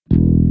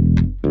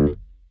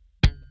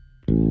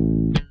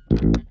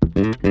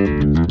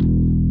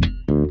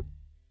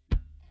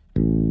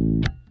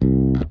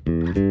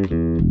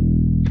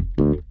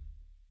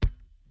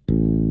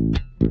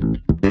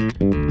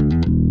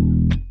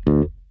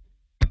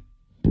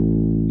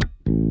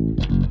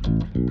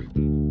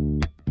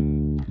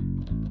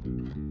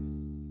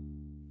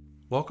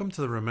Welcome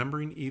to the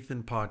Remembering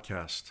Ethan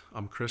podcast.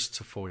 I'm Chris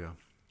Tafoya.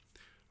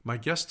 My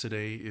guest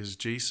today is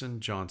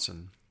Jayson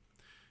Johnson.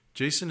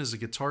 Jayson is a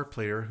guitar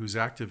player who's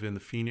active in the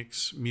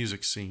Phoenix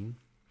music scene,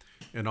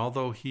 and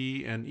although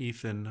he and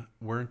Ethan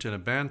weren't in a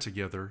band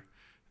together,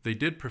 they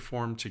did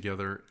perform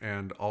together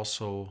and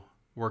also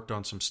worked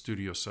on some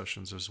studio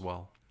sessions as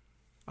well.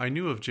 I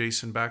knew of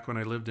Jayson back when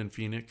I lived in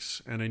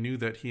Phoenix, and I knew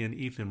that he and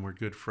Ethan were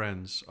good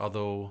friends,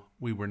 although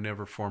we were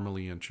never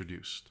formally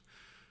introduced.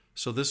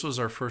 So this was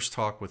our first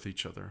talk with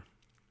each other.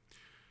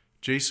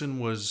 Jayson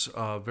was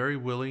very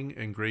willing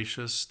and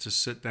gracious to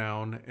sit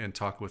down and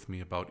talk with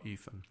me about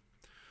Ethan.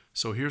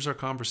 So here's our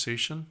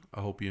conversation.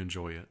 I hope you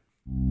enjoy it.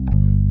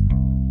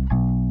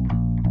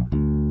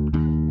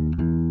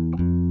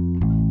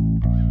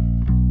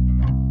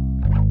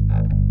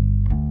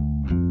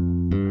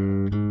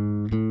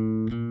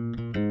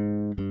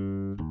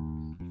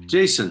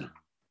 Jayson.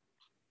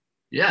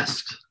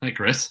 Yes. Hi,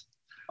 Chris.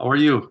 How are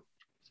you?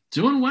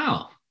 Doing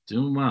well.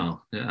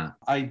 Yeah.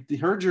 I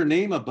heard your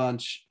name a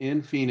bunch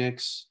in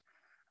Phoenix.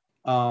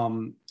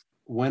 When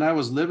I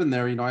was living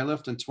there, I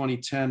left in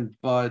 2010,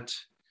 but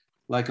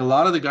like a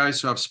lot of the guys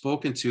who I've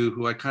spoken to,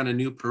 who I kind of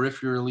knew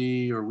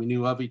peripherally or we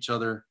knew of each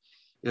other,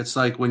 it's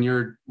like when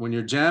you're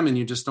jamming,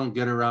 you just don't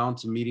get around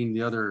to meeting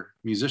the other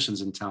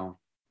musicians in town,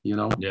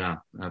 Yeah,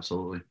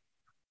 absolutely.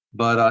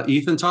 But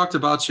Ethan talked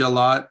about you a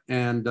lot,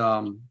 and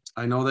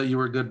I know that you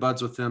were good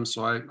buds with him,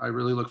 so I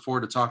really look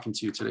forward to talking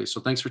to you today. So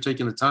thanks for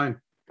taking the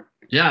time.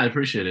 Yeah, I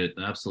appreciate it.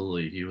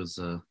 Absolutely. He was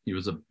a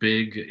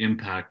big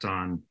impact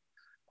on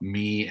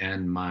me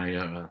and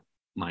my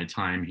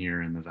time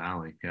here in the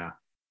Valley. Yeah.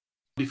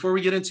 Before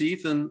we get into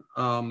Ethan,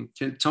 can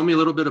you tell me a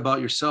little bit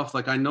about yourself?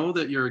 Like, I know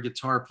that you're a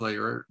guitar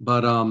player,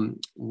 but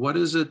what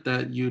is it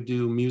that you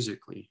do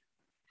musically?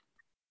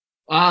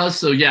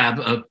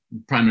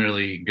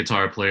 Primarily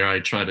guitar player.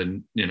 I try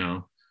to,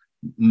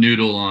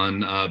 noodle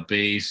on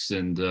bass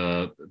and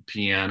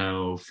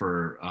piano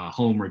for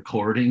home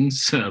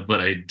recordings,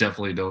 but I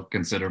definitely don't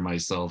consider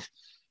myself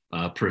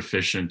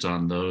proficient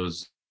on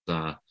those.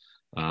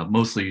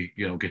 Mostly,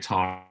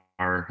 guitar,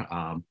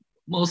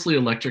 mostly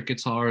electric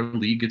guitar,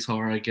 lead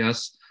guitar, I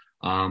guess.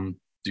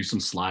 Do some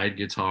slide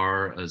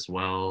guitar as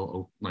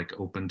well, like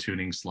open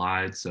tuning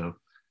slides. So,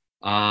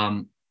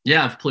 I've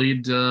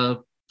played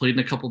in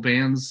a couple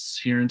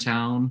bands here in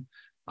town.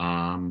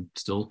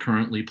 Still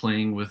currently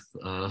playing with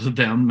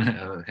them,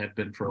 had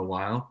been for a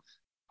while.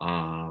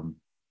 Happened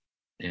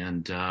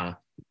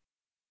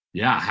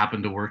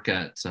to work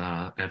at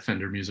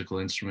Fender Musical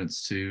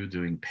Instruments too,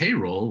 doing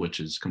payroll,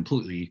 which is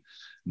completely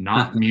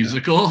not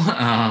musical,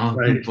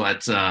 Right.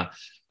 but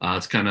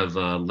it's kind of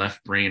a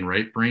left brain,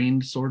 right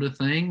brain sort of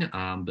thing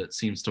that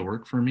seems to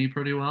work for me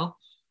pretty well.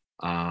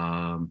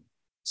 Have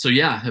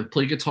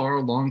played guitar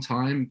a long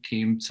time.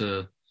 Came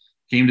to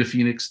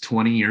Phoenix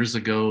 20 years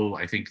ago,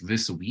 I think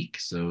this week.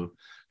 So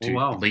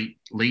Wow.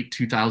 late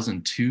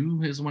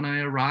 2002 is when I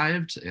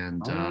arrived. And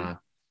that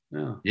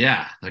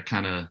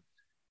kind of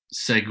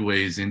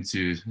segues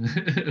into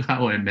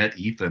how I met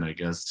Ethan, I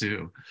guess,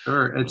 too.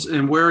 Sure.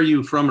 And where are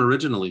you from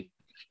originally?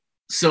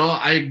 So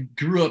I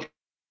grew up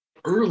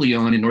early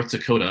on in North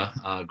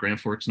Dakota, Grand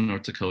Forks,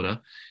 North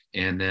Dakota.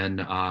 And then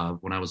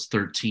when I was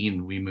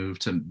 13, we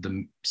moved to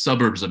the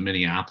suburbs of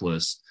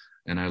Minneapolis.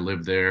 And I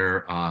lived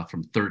there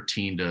from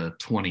 13 to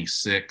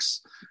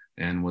 26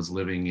 and was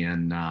living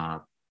in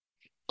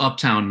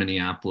uptown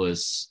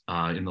Minneapolis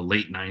in the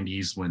late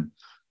 90s when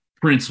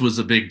Prince was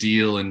a big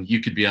deal, and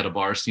you could be at a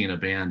bar seeing a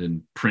band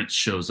and Prince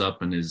shows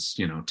up and is,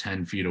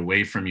 10 feet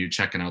away from you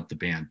checking out the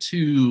band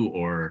too,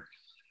 or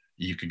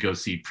you could go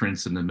see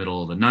Prince in the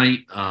middle of the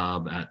night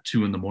at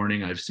 2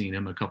 a.m. I've seen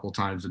him a couple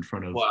times in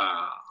front of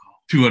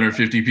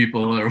 250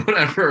 people or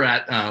whatever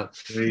at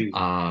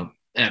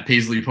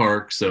Paisley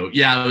Park. So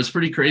yeah, it was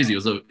pretty crazy.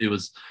 It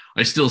was,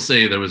 I still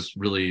say there was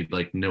really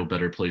like no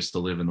better place to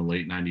live in the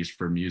late 90s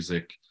for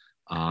music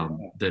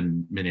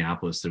than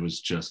Minneapolis. It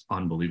was just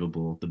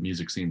unbelievable. The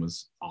music scene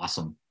was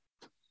awesome.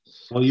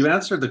 Well, you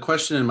answered the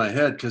question in my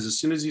head, because as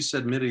soon as you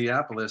said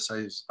Minneapolis,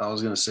 I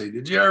was going to say,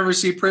 did you ever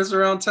see Prince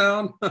around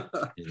town?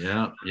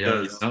 Yeah.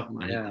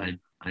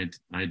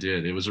 I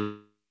did. It was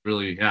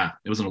really,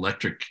 it was an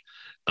electric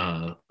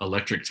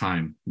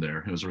time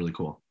there. It was really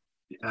cool.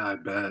 Yeah, I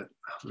bet.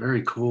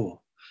 Very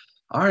cool.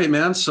 All right,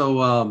 man.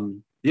 So,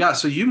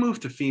 so you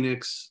moved to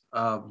Phoenix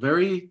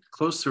very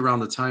close to around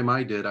the time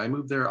I did. I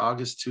moved there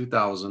August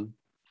 2000.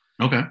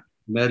 Okay.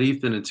 Met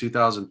Ethan in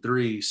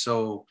 2003.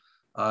 So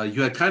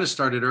you had kind of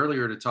started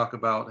earlier to talk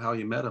about how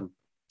you met him.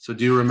 So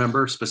do you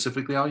remember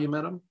specifically how you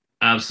met him?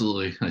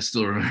 Absolutely. I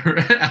still remember.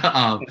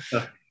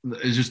 It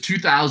was just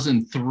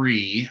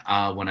 2003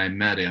 when I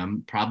met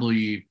him,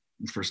 probably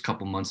the first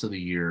couple months of the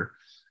year.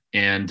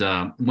 And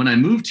when I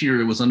moved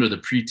here, it was under the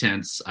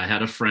pretense I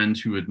had a friend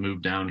who had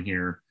moved down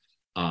here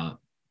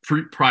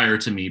prior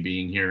to me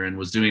being here and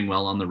was doing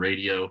well on the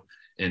radio.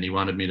 And he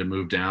wanted me to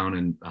move down.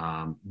 And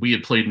we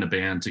had played in a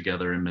band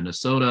together in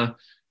Minnesota.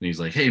 And he's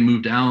like, hey,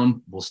 move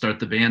down. We'll start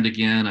the band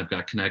again. I've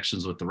got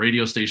connections with the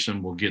radio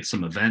station. We'll get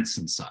some events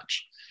and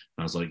such.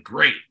 And I was like,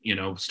 great,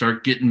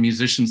 start getting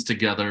musicians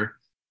together.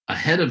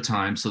 ahead of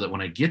time so that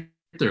when I get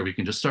there, we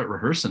can just start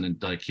rehearsing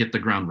and like hit the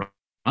ground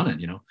running,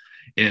 you know?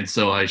 And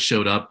so I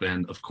showed up,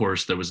 and of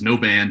course there was no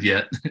band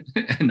yet,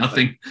 and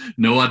nothing,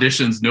 no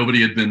auditions,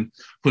 nobody had been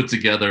put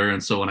together.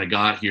 And so when I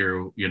got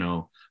here, you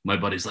know, my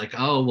buddy's like,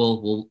 oh,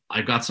 well,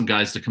 I've got some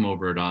guys to come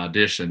over to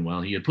audition.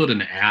 Well, he had put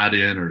an ad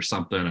in or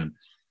something, and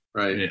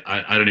Right.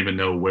 I don't even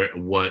know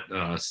what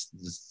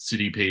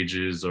City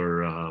Pages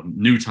or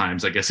New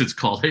Times, I guess it's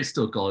called. They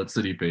still call it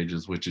City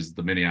Pages, which is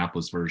the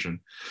Minneapolis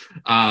version.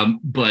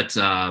 But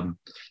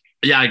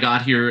yeah, I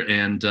got here,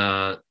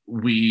 and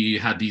we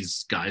had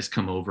these guys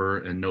come over,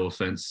 and no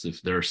offense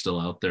if they're still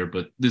out there,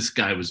 but this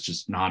guy was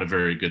just not a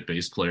very good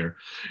bass player,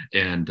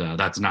 and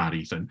that's not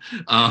Ethan.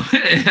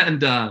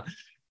 And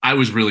I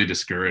was really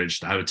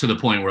discouraged. To the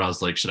point where I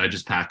was like, should I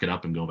just pack it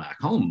up and go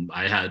back home?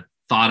 I had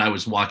thought I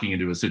was walking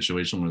into a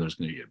situation where there's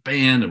going to be a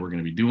band and we're going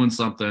to be doing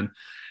something,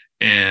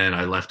 and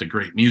I left a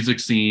great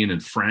music scene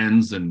and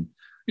friends, and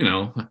you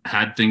know,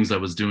 had things I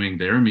was doing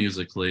there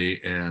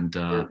musically, and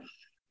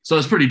so I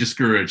was pretty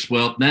discouraged.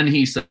 Well, then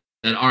he said,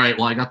 all right,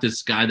 well, I got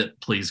this guy that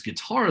plays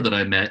guitar that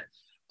I met.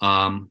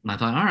 And I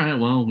thought, all right,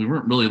 well, we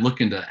weren't really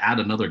looking to add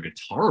another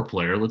guitar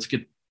player. Let's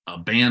get a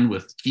band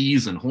with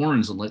keys and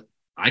horns and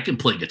I can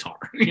play guitar,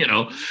 you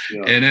know?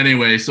 Yeah. And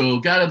anyway, so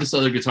got this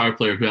other guitar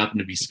player who happened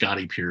to be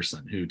Scotty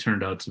Pearson, who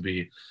turned out to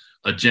be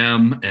a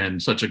gem and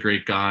such a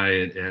great guy.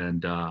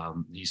 And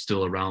he's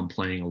still around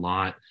playing a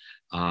lot.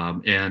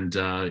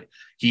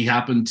 He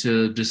happened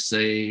to just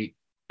say,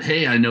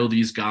 hey, I know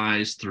these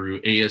guys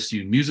through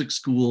ASU music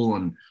school,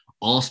 and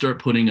I'll start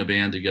putting a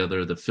band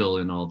together to fill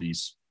in all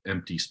these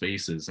empty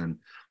spaces. And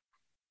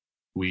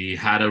we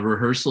had a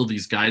rehearsal.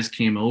 These guys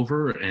came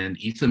over, and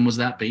Ethan was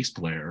that bass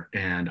player.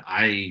 And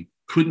I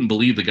couldn't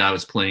believe the guy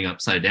was playing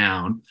upside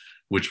down,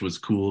 which was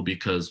cool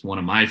because one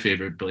of my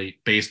favorite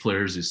bass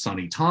players is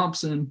Sonny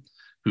Thompson,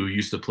 who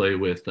used to play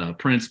with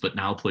Prince, but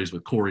now plays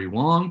with Corey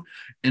Wong,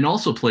 and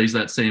also plays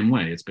that same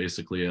way. It's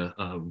basically a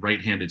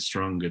right-handed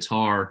strung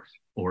guitar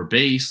or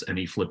bass, and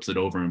he flips it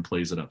over and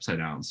plays it upside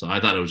down. So I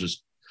thought it was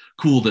just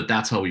cool that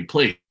that's how he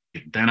played.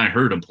 Then I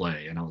heard him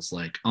play, and I was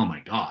like, oh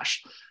my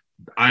gosh,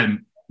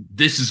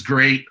 this is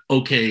great.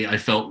 Okay, I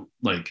felt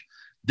like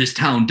this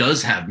town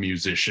does have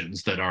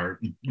musicians that are,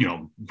 you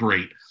know,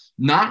 great.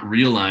 Not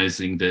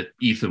realizing that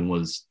Ethan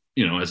was,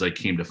 you know, as I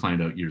came to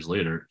find out years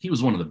later, he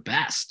was one of the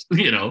best,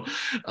 you know.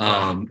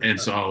 And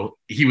so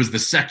he was the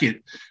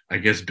second, I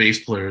guess,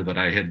 bass player that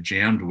I had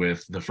jammed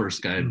with, the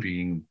first guy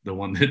being the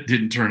one that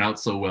didn't turn out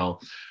so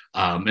well.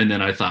 And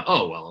then I thought,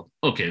 oh, well,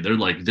 okay, they're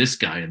like this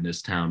guy in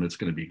this town. It's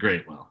going to be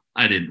great. Well,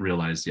 I didn't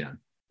realize yet,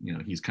 you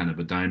know, he's kind of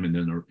a diamond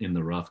in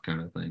the rough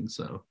kind of thing.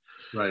 So,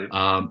 right.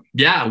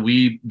 Yeah,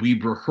 we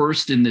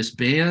rehearsed in this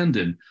band,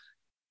 and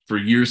for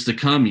years to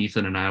come,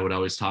 Ethan and I would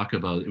always talk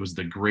about it was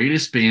the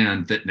greatest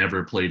band that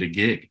never played a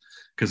gig,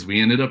 because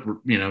we ended up,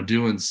 you know,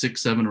 doing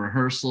 6-7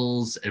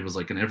 rehearsals. It was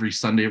like an every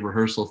Sunday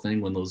rehearsal thing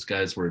when those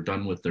guys were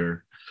done with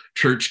their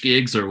church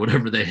gigs or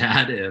whatever they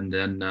had. And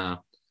then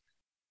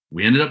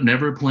we ended up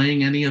never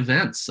playing any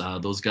events.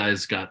 Those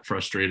guys got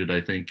frustrated,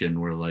 I think, and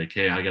were like,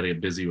 hey, I got to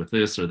get busy with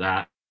this or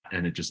that.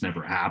 And it just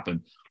never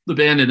happened. The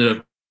band ended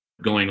up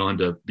going on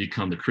to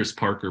become the Chris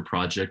Parker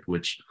Project,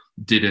 which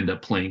did end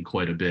up playing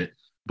quite a bit.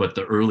 But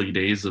the early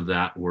days of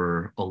that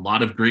were a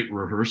lot of great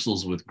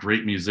rehearsals with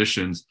great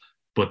musicians,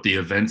 but the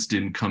events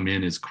didn't come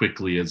in as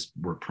quickly as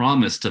were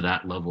promised to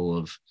that level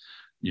of,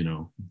 you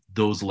know,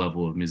 those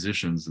level of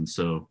musicians. And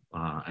so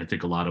I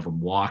think a lot of them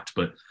walked,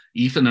 but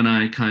Ethan and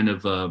I kind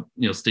of,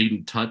 you know, stayed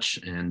in touch,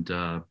 and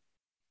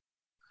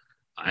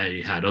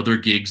I had other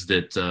gigs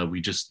that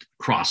we just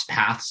crossed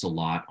paths a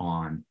lot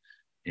on.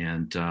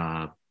 And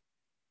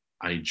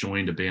I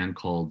joined a band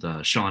called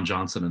Jayson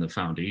Johnson and the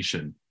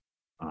Foundation.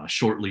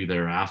 Shortly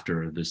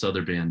thereafter, this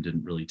other band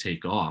didn't really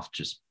take off,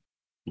 just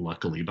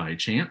luckily by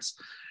chance.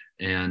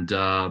 And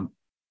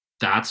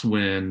that's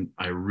when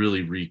I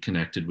really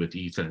reconnected with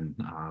Ethan.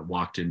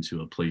 Walked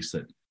into a place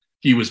that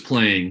he was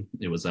playing.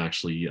 It was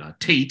actually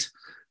Tate,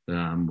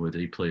 where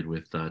he played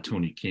with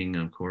Tony King,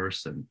 of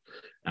course, and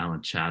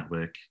Alan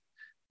Chadwick.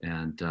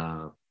 And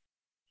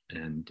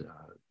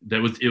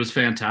it was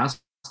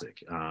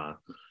fantastic.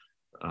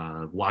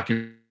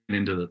 Walking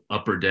into the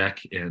upper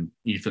deck, and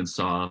Ethan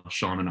saw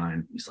Sean and I,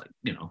 and he's like,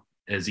 you know,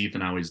 as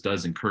Ethan always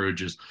does,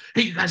 encourages,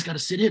 hey, you guys got to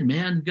sit in,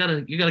 man.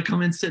 You gotta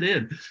come in, sit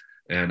in.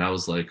 And I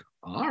was like,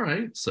 all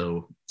right.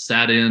 So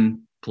sat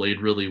in,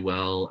 played really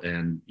well.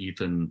 And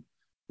Ethan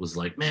was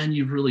like, man,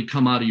 you've really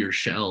come out of your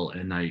shell.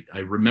 And I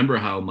remember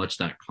how much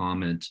that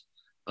comment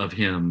of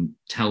him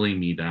telling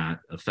me that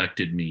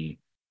affected me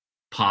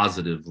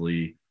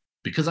positively,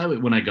 because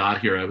when I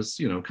got here, I was,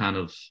 you know, kind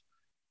of,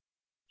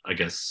 I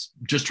guess,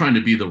 just trying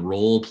to be the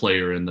role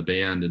player in the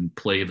band and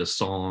play the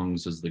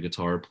songs as the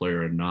guitar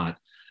player, and not,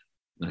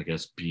 I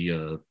guess, be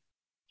a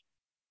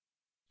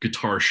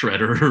guitar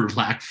shredder, or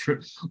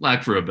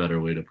lack for a better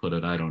way to put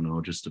it. I don't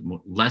know, just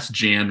less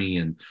jammy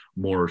and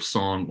more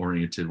song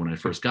oriented when I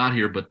first got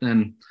here. But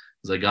then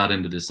as I got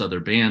into this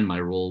other band, my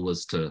role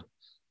was to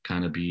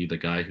kind of be the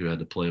guy who had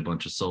to play a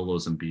bunch of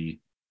solos and be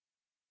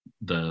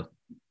the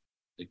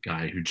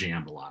guy who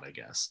jammed a lot, I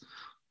guess.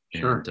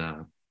 Sure.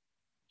 And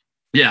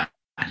yeah,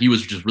 he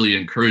was just really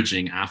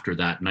encouraging after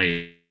that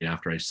night,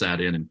 after I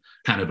sat in and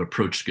kind of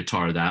approached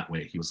guitar that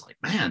way. He was like,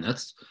 man,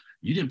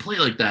 you didn't play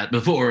like that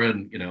before.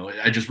 And,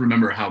 I just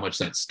remember how much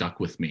that stuck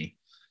with me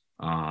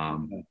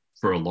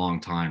for a long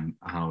time,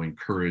 how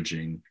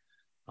encouraging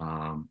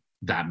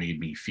that made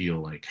me feel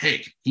like,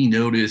 hey, he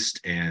noticed,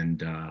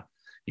 and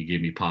he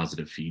gave me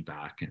positive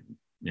feedback. And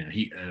yeah,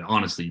 he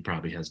honestly, he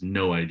probably has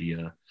no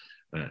idea.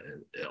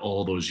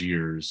 All those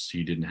years,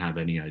 he didn't have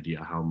any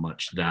idea how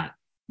much that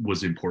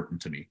was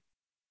important to me.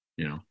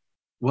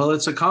 Well,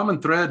 it's a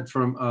common thread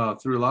from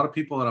through a lot of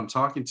people that I'm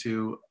talking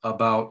to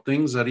about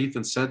things that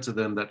Ethan said to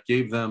them that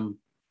gave them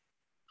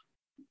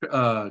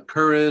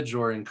courage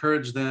or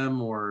encouraged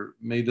them or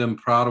made them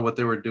proud of what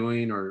they were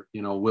doing, or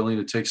willing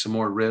to take some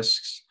more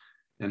risks.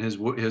 And his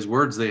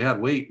words, they had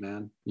weight,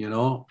 man.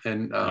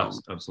 And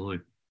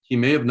Absolutely. He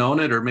may have known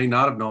it or may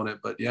not have known it,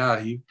 but yeah,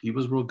 he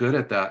was real good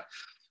at that.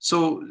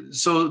 So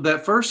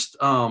that first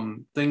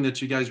thing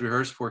that you guys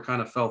rehearsed for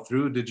kind of fell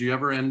through. Did you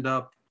ever end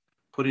up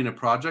putting a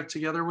project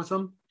together with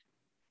them?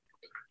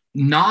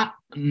 Not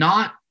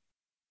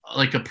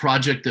like a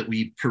project that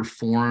we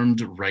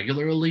performed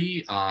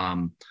regularly.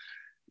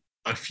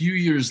 A few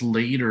years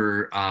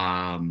later,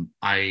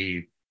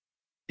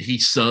 he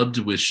subbed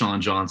with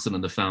Sean Johnson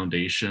and the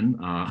Foundation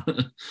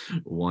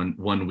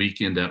one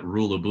weekend at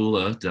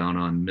Rulabula down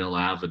on Mill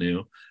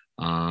Avenue.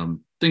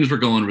 Things were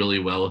going really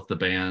well with the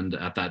band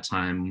at that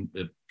time.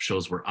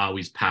 Shows were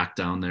always packed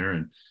down there,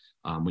 and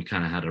we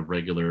kind of had a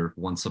regular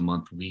once a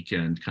month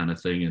weekend kind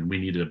of thing, and we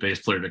needed a bass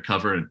player to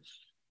cover. And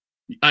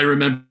I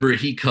remember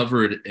he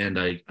covered, and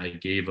I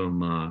gave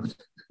him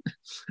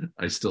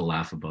I still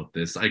laugh about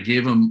this. I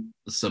gave him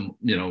some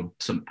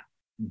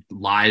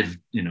live,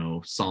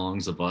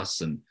 songs of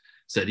us, and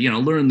said,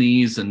 learn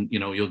these, and,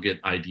 you'll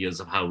get ideas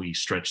of how we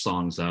stretch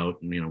songs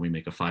out. And, we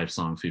make a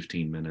 5-song,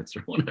 15 minutes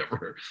or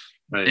whatever.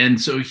 Right. And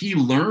so he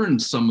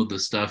learned some of the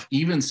stuff,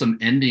 even some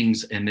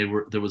endings. And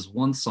there was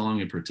one song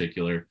in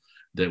particular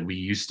that we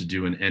used to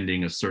do an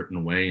ending a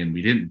certain way, and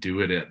we didn't do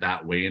it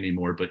that way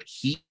anymore. But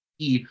he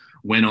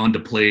went on to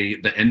play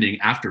the ending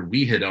after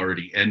we had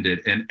already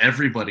ended, and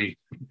everybody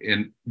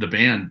in the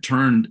band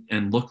turned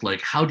and looked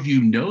like, how do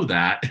you know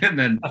that? And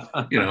then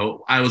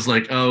I was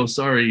like, oh,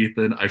 sorry,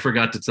 Ethan, I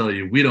forgot to tell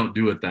you, we don't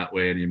do it that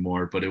way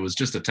anymore. But it was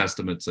just a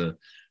testament to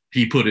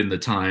he put in the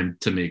time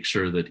to make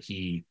sure that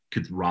he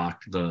could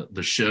rock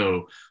the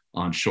show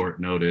on short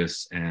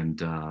notice.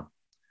 And I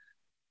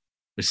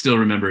still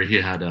remember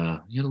he had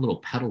a little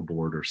pedal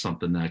board or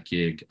something that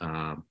gig,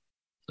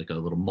 like a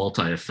little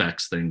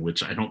multi-effects thing,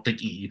 which I don't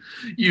think he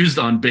used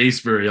on bass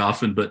very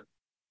often, but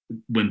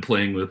when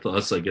playing with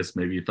us, I guess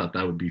maybe he thought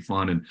that would be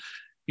fun. And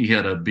he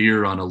had a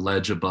beer on a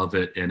ledge above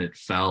it, and it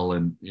fell,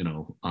 and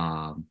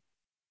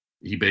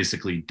he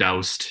basically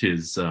doused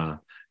his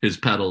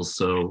pedals.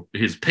 So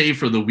his pay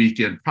for the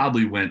weekend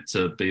probably went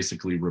to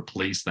basically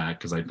replace that,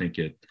 because I think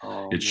it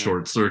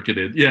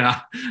short-circuited.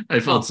 Yeah, I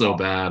felt so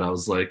bad. I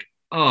was like,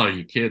 oh,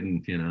 you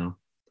kidding,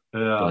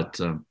 Yeah.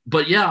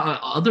 But yeah,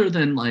 other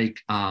than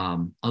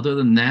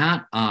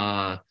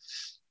that,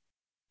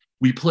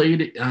 we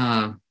played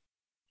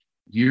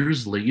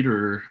years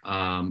later.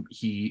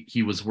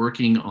 He was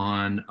working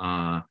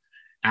on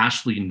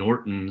Ashley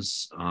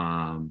Norton's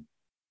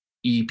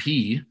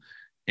EP,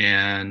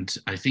 and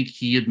I think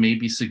he had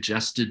maybe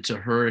suggested to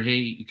her,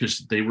 hey, because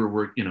they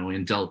were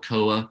in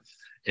Delcoa,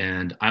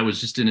 and I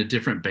was just in a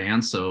different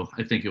band. So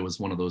I think it was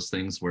one of those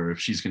things where if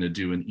she's going to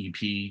do an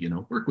EP,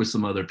 work with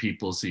some other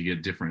people so you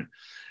get different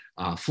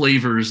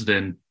flavors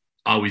than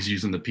always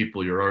using the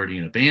people you're already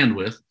in a band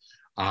with.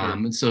 Sure.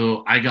 And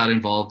so I got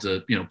involved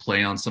to,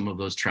 play on some of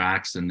those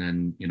tracks, and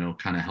then,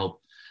 kind of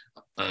help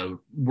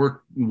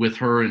work with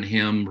her and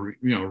him,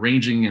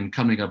 arranging and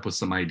coming up with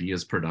some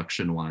ideas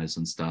production wise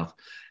and stuff.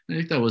 And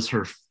I think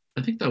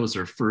that was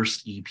her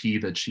first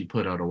EP that she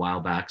put out a while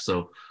back.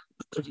 So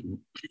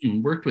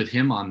worked with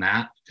him on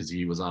that, because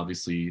he was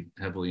obviously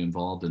heavily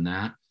involved in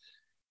that.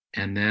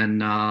 And then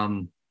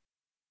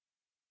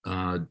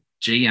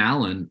Jay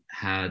Allen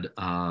had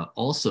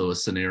also a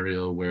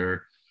scenario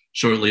where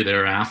shortly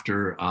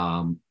thereafter,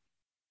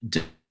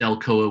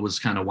 Delcoa was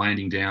kind of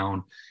winding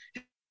down,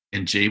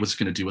 and Jay was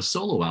going to do a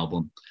solo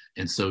album.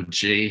 And so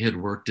Jay had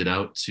worked it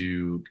out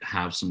to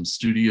have some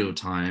studio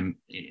time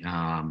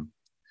down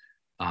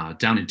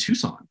in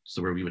Tucson.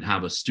 So where we would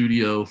have a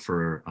studio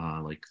for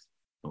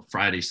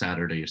Friday,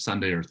 Saturday, or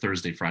Sunday, or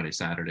Thursday, Friday,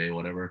 Saturday,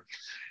 whatever.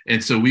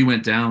 And so we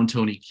went down,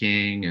 Tony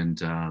King and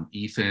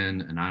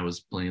Ethan, and I was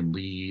playing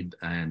lead,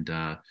 and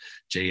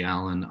Jay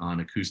Allen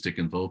on acoustic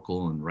and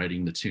vocal and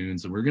writing the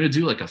tunes. And we're going to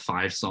do like a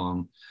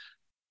 5-song.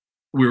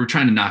 We were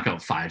trying to knock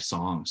out 5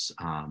 songs.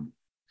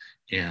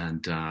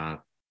 And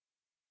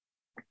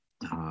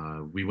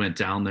we went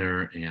down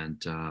there,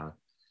 and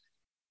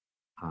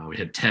we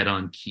had Ted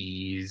on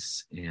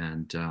keys,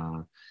 and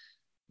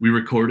we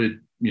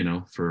recorded,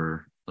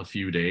 for a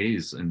few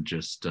days, and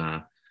just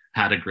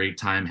had a great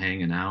time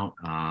hanging out.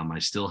 I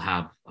still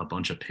have a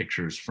bunch of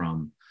pictures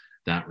from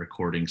that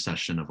recording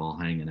session of all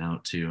hanging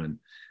out too. And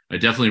I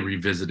definitely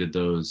revisited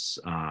those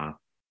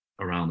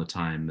around the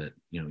time that,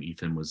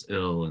 Ethan was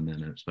ill, and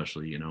then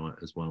especially,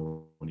 as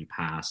well when he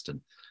passed.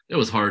 And it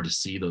was hard to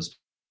see those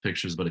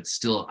pictures, but it's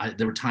still,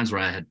 there were times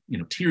where I had,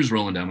 tears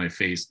rolling down my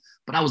face,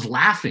 but I was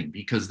laughing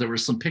because there were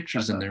some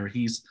pictures in there.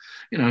 He's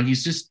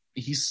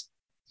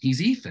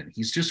Ethan.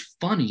 He's just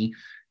funny.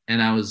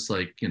 And I was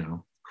like,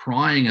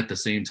 crying at the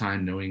same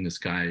time, knowing this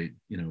guy,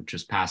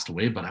 just passed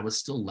away, but I was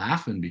still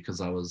laughing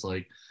because I was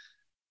like,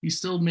 he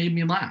still made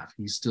me laugh.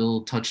 He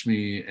still touched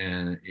me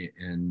and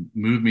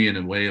moved me in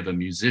a way of a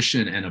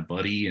musician and a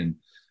buddy, and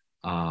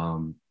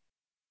an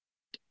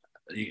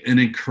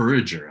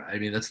encourager. I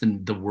mean, that's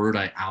the word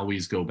I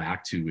always go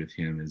back to with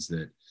him, is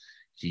that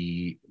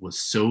he was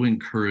so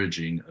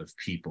encouraging of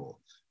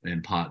people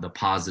and the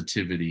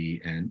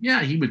positivity. And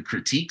yeah, he would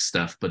critique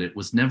stuff, but it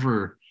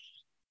never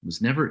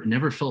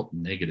felt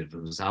negative.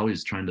 It was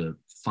always trying to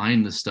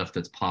find the stuff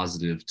that's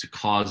positive to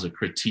cause a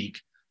critique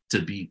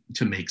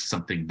to make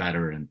something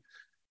better. And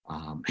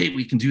hey,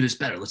 we can do this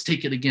better. Let's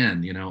take it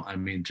again. I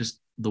mean, just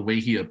the way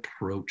he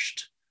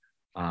approached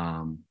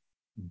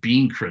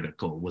being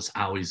critical was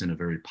always in a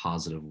very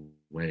positive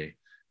way.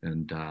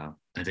 And I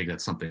think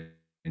that's something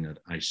that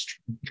I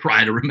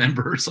try to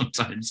remember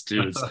sometimes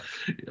too. Is,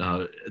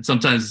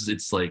 sometimes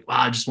it's like, wow,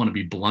 I just want to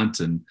be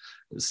blunt and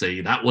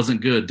say that wasn't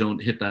good. Don't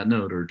hit that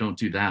note, or don't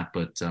do that.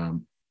 But right.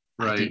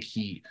 I think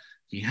he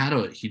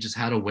just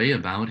had a way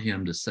about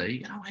him to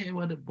say, hey,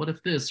 what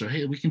if this, or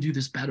hey, we can do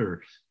this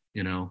better.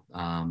 It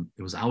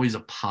was always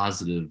a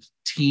positive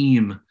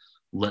team,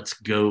 let's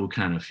go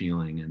kind of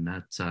feeling. And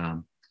that,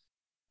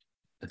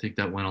 I think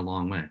that went a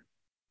long way.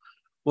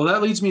 Well,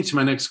 that leads me to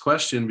my next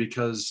question,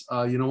 because,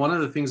 one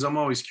of the things I'm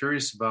always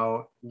curious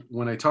about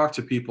when I talk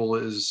to people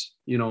is,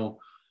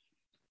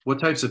 what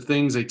types of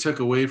things they took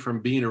away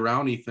from being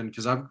around Ethan.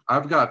 Because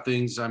I've got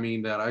things,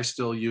 that I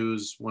still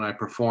use when I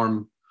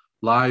perform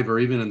live or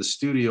even in the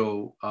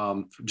studio,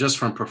 just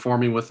from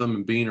performing with them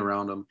and being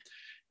around them.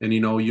 And,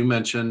 you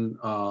mentioned,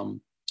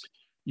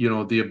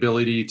 the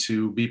ability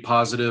to be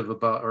positive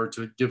about, or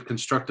to give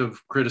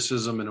constructive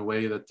criticism in a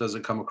way that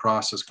doesn't come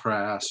across as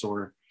crass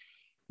or,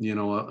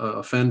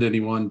 offend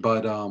anyone.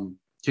 But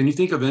can you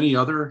think of any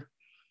other,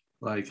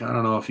 like, I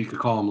don't know if you could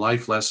call them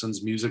life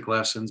lessons, music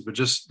lessons, but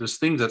just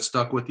things that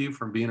stuck with you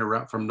from being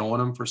around, from knowing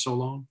them for so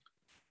long?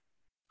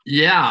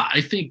 Yeah,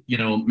 I think,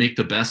 make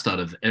the best out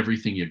of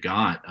everything you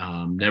got.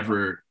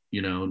 Never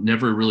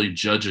really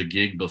judge a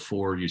gig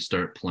before you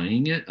start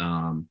playing it.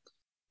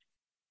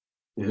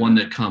 One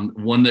that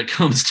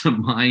comes to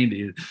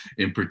mind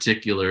in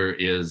particular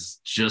is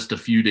just a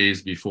few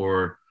days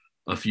before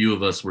a few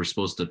of us were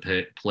supposed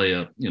to play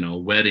a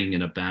wedding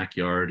in a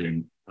backyard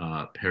in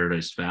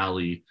Paradise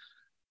Valley.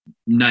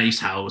 Nice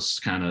house,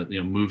 kind of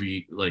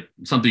movie, like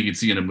something you'd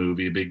see in a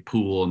movie, a big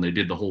pool, and they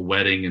did the whole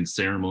wedding and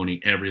ceremony,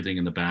 everything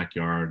in the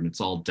backyard, and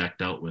it's all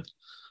decked out with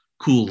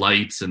cool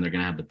lights, and they're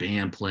gonna have the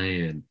band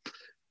play. And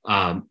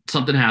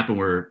something happened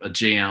where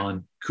Jay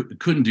Allen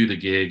couldn't do the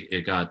gig.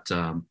 It got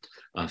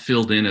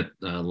filled in at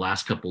the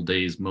last couple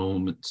days,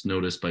 moments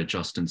notice, by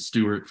Justin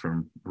Stewart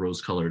from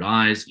Rose Colored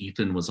Eyes.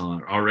 Ethan was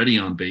already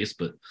on bass,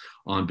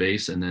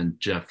 and then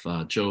Jeff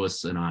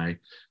Joas and I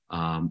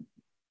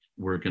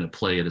were going to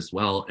play it as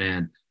well,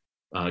 and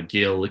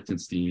Gail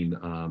Lichtenstein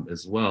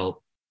as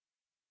well.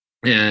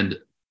 And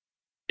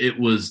it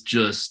was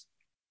just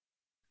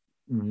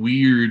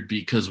weird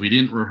because we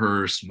didn't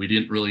rehearse. We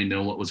didn't really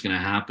know what was going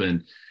to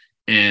happen.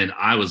 And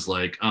I was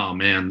like, oh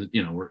man,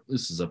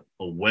 this is a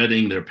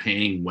wedding. They're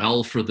paying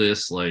well for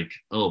this. Like,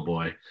 oh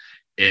boy.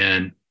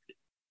 And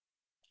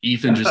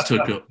Ethan just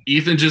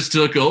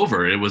took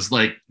over. It was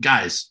like,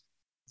 guys,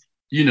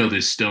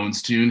 this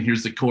Stones tune.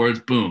 Here's the chords.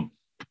 Boom.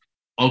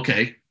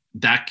 Okay.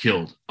 That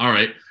killed. All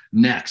right.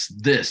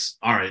 Next, this.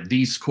 All right.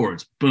 These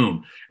chords.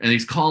 Boom. And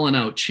he's calling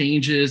out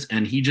changes,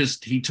 and he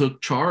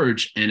took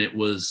charge, and it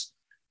was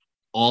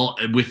all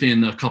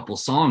within a couple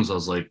songs. I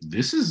was like,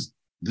 this is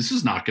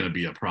not going to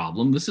be a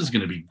problem. This is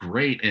going to be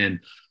great.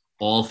 And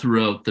all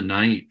throughout the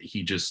night,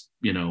 he just,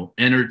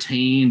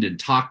 entertained and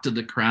talked to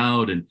the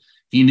crowd, and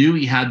he knew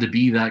he had to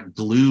be that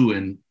glue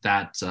and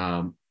that,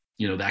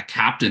 that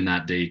captain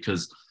that day,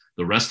 because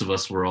the rest of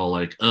us were all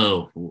like,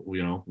 oh,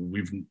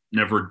 we've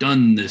never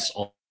done this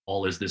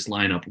all as this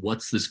lineup.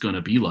 What's this going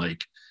to be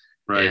like?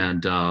 Right.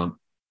 And,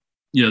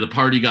 the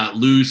party got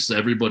loose.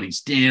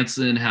 Everybody's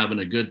dancing, having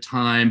a good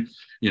time.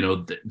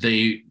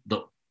 They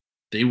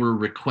were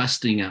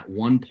requesting at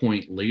one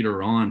point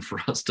later on for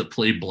us to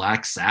play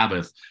Black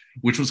Sabbath,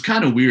 which was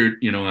kind of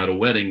weird, at a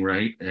wedding.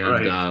 Right.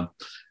 And,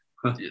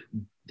 right.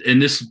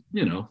 And this,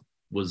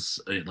 was,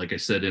 like I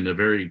said, in a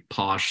very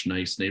posh,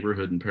 nice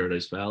neighborhood in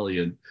Paradise Valley.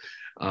 And,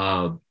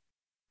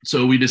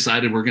 so we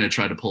decided we're going to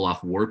try to pull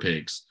off War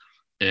Pigs.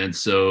 And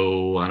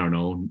so, I don't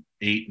know,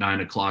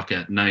 8-9 o'clock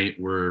at night,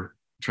 we're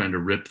trying to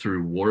rip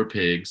through War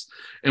Pigs.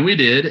 And we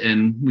did,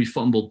 and we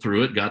fumbled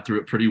through it, got through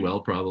it pretty well,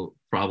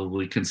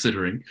 probably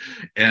considering.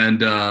 And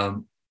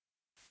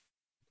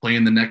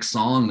playing the next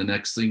song, the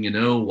next thing you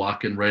know,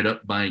 walking right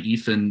up by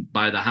Ethan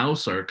by the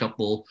house are a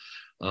couple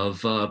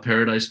of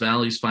Paradise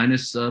Valley's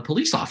finest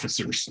police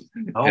officers.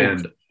 Oh,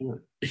 And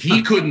shit.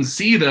 he couldn't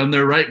see them.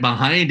 They're right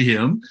behind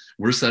him.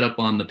 We're set up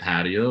on the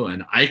patio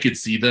and I could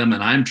see them.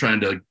 And I'm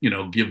trying to,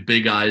 give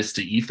big eyes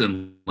to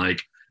Ethan,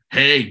 like,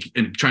 hey,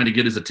 and trying to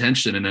get his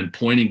attention, and then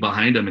pointing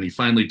behind him. And he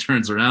finally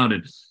turns around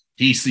and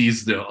he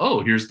sees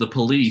here's the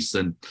police.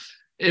 And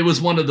it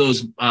was one of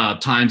those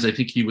times. I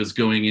think he was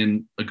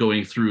going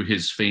through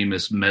his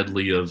famous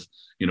medley of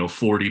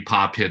 40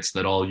 pop hits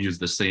that all use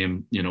the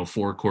same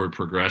 4-chord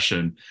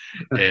progression.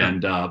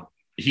 And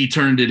he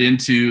turned it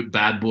into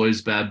Bad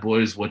Boys,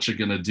 what you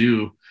gonna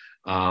do,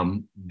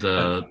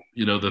 the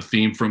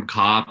theme from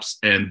Cops.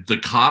 And the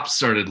cops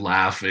started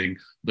laughing,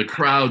 the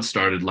crowd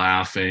started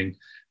laughing,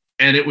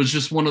 and it was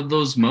just one of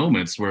those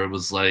moments where it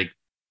was like,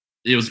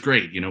 it was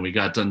great. We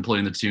got done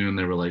playing the tune.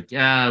 They were like,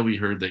 yeah, we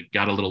heard that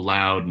got a little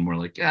loud. And we're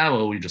like, yeah,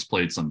 well, we just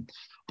played some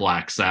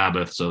Black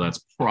Sabbath. So that's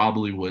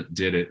probably what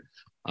did it.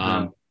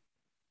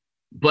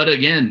 But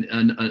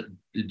again,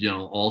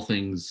 all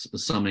things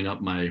summing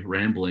up my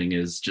rambling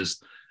is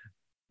just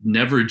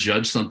never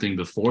judge something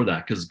before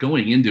that. Because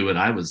going into it,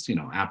 I was,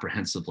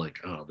 apprehensive, like,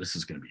 oh, this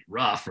is going to be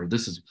rough, or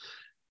this is.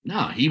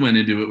 No, he went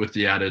into it with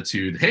the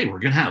attitude, hey, we're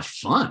going to have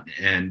fun.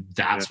 And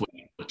that's what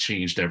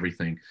changed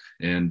everything.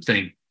 And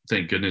thank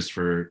goodness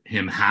for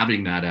him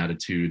having that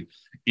attitude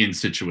in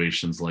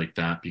situations like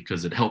that,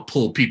 because it helped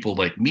pull people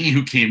like me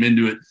who came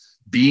into it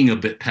being a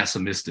bit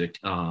pessimistic,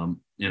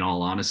 in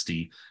all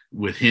honesty,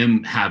 with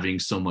him having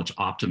so much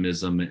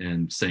optimism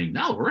and saying,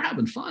 no, we're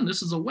having fun.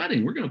 This is a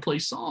wedding. We're going to play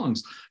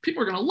songs.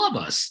 People are going to love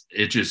us.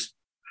 It's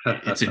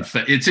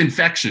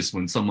infectious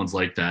when someone's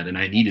like that. And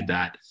I needed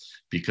that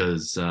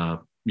because,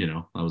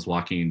 I was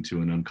walking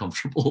into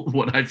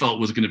what I felt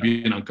was going to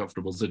be an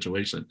uncomfortable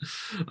situation.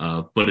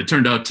 But it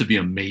turned out to be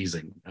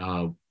amazing.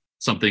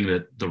 Something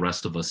that the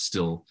rest of us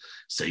still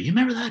say, you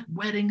remember that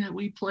wedding that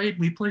we played?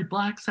 We played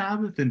Black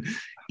Sabbath, and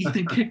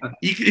Ethan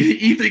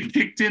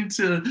kicked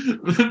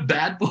into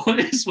Bad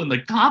Boys when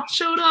the cops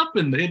showed up,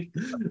 and they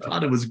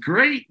thought it was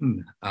great. And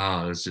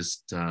it was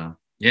just,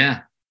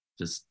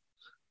 just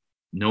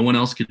no one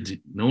else could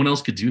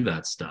do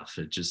that stuff.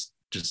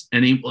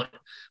 And he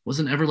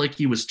wasn't ever like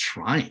he was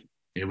trying.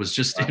 It was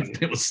just,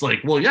 it was like,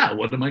 well, yeah,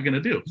 what am I going to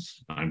do?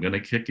 I'm going to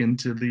kick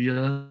into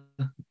the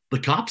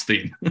cops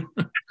theme.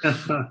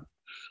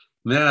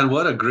 Man,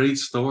 what a great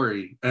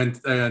story.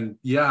 And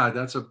yeah,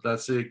 that's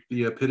the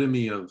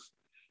epitome of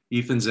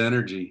Ethan's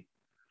energy.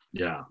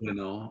 Yeah.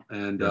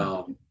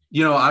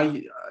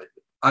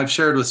 I've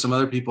shared with some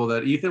other people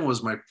that Ethan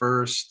was my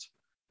first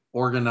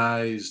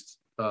organized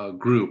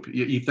group.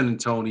 Ethan and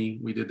Tony,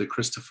 we did the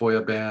Chris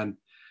Tafoya band,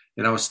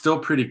 and I was still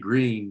pretty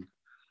green.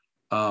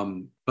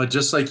 But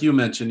just like you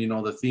mentioned,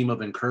 the theme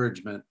of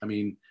encouragement. I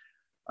mean,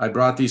 I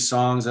brought these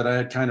songs that I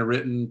had kind of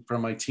written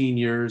from my teen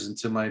years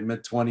into my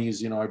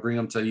mid-20s. I bring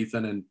them to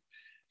Ethan, and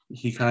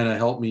he kind of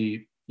helped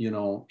me,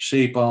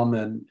 shape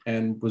them,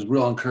 and was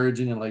real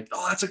encouraging and like,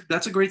 oh,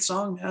 that's a great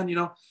song, man.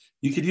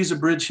 You could use a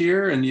bridge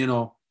here, and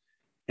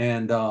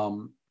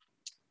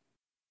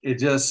it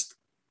just,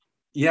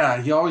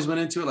 yeah, he always went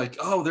into it like,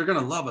 oh, they're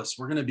gonna love us,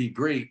 we're gonna be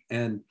great,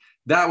 and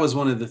that was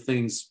one of the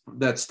things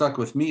that stuck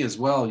with me as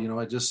well.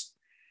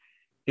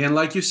 And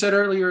like you said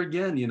earlier,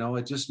 again,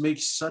 it just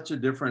makes such a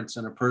difference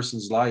in a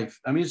person's life.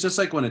 I mean, it's just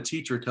like when a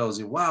teacher tells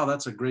you, wow,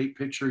 that's a great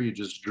picture you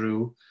just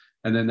drew.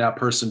 And then that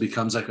person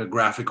becomes like a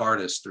graphic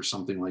artist or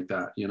something like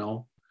that,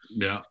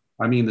 Yeah.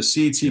 I mean, the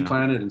seeds he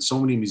planted in so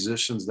many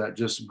musicians that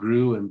just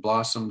grew and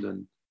blossomed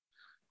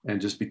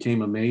and just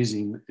became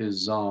amazing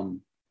is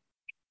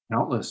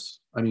countless.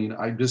 I mean,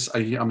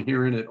 I'm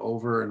hearing it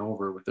over and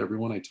over with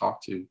everyone I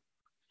talk to,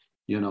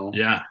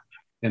 Yeah.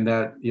 And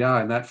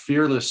that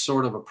fearless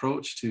sort of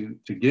approach to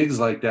gigs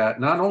like that,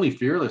 not only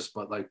fearless,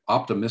 but like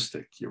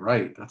optimistic. You're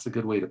right. That's a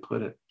good way to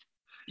put it.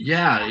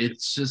 Yeah.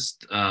 It's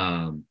just,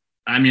 I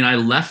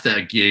left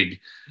that gig.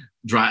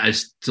 I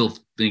still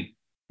think,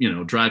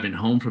 driving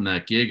home from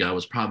that gig, I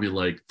was probably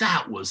like,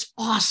 that was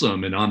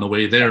awesome. And on the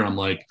way there, I'm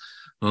like,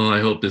 oh,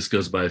 I hope this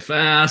goes by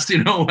fast,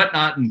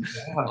 whatnot. And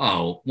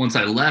once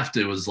I left,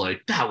 it was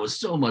like, that was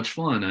so much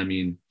fun. I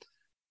mean,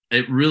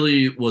 it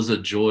really was a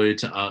joy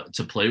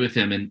to play with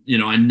him. And,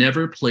 I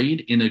never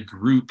played in a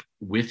group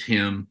with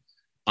him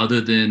other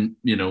than,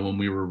 when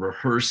we were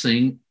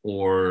rehearsing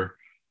or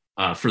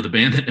for the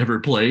band that never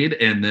played.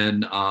 And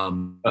then,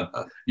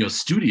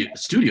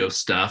 studio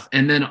stuff.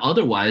 And then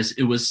otherwise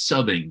it was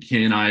subbing.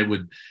 He and I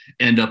would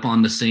end up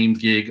on the same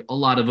gig, a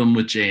lot of them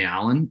with Jay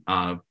Allen,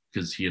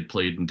 because he had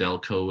played in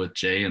Delco with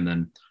Jay. And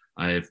then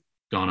I've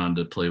gone on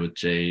to play with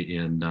Jay,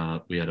 and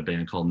we had a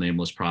band called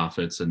Nameless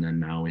Prophets. And then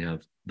now we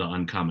have the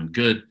Uncommon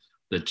Good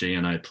that Jay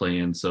and I play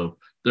in. So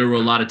there were a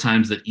lot of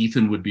times that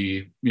Ethan would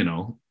be,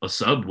 a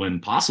sub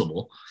when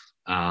possible.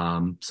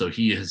 So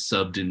he has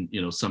subbed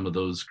in, some of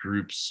those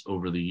groups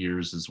over the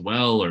years as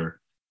well, or,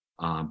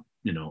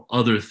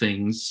 other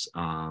things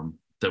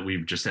that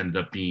we've just ended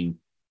up being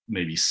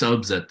maybe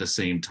subs at the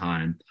same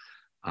time,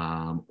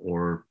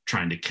 or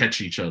trying to catch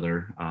each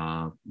other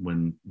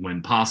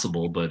when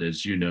possible. But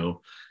as you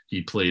know,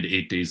 he played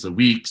 8 days a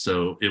week,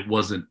 so it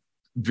wasn't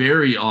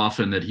very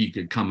often that he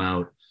could come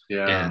out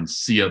and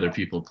see other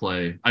people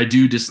play. I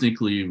do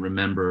distinctly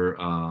remember,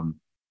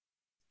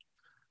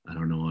 I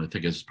don't know, I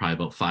think it's probably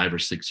about 5 or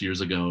 6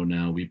 years ago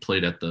now, we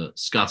played at the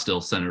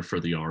Scottsdale Center for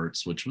the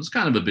Arts, which was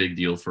kind of a big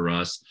deal for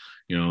us.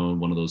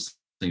 One of those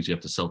things you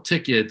have to sell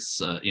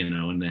tickets,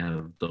 and they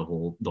have the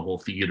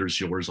whole theater's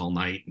yours all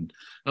night. And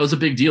that was a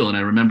big deal. And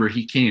I remember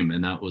he came,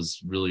 and that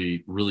was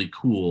really, really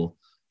cool,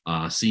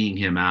 seeing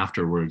him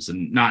afterwards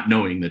and not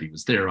knowing that he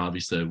was there,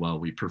 obviously, while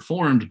we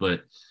performed,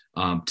 but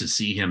to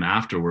see him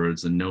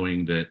afterwards and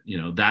knowing that,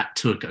 that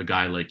took a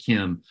guy like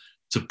him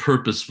to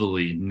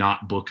purposefully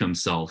not book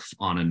himself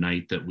on a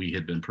night that we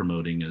had been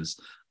promoting as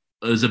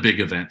a big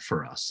event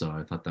for us. So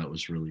I thought that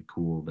was really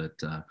cool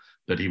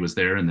that he was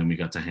there, and then we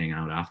got to hang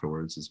out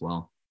afterwards as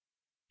well.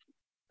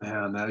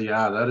 Man,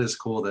 that is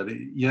cool.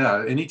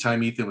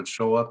 Anytime Ethan would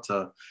show up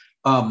to,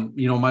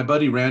 my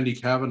buddy Randy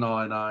Kavanaugh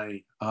and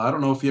I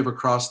don't know if you ever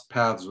crossed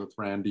paths with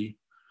Randy.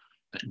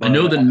 But, I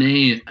know the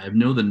name. I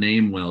know the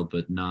name well,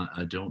 but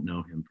I don't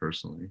know him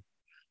personally.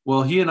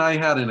 Well, he and I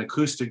had an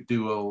acoustic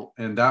duo,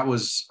 and that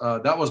was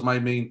my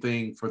main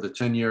thing for the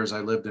 10 years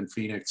I lived in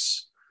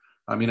Phoenix.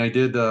 I mean, I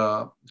did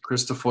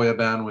Chris Tafoya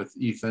band with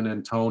Ethan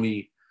and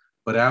Tony,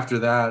 but after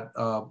that,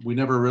 we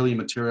never really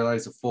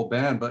materialized a full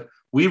band. But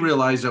we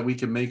realized that we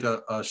could make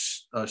a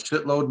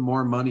shitload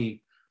more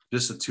money,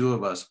 just the two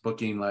of us,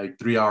 booking like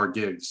 3-hour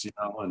gigs,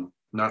 and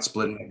not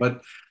splitting it.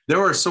 But there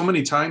were so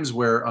many times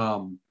where,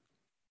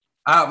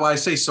 I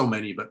say so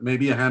many, but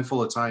maybe a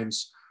handful of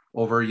times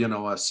over, a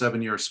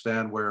 7-year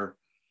span where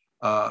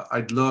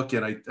I'd look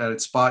and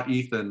I'd spot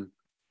Ethan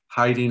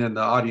hiding in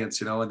the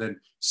audience, and then as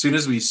soon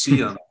as we see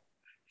him,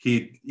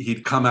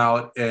 he'd come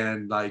out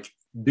and like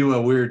do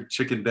a weird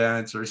chicken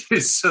dance or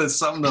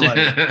something to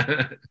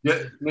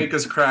like make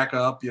us crack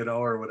up,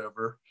 or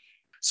whatever.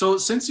 So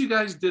since you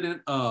guys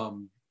didn't,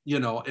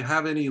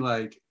 have any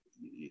like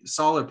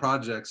solid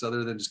projects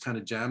other than just kind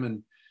of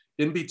jamming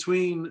in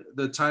between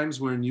the times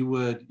when you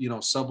would,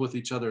 sub with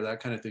each other, that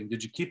kind of thing,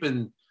 did you keep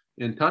in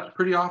touch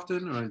pretty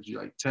often, or did you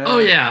like text? Oh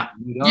yeah,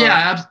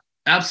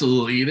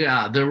 absolutely.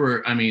 Yeah, there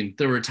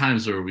were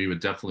times where we would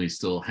definitely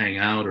still hang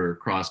out or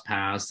cross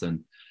paths,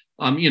 and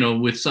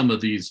with some of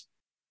these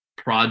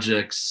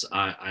projects,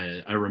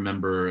 I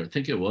remember, I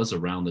think it was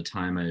around the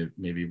time I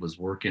maybe was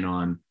working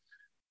on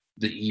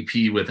the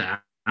EP with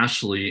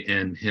Ashley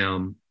and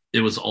him.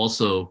 It was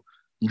also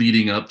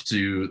leading up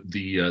to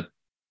the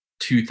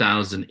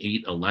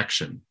 2008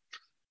 election,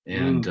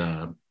 and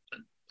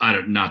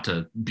not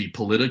to be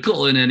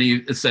political in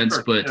any sense,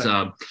 sure, but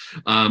yeah.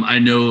 I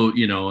know,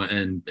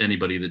 and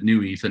anybody that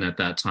knew Ethan at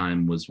that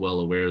time was well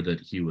aware that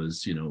he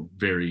was,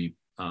 very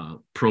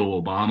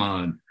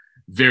pro-Obama and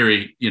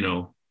very,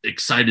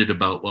 excited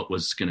about what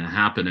was going to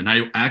happen. And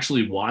I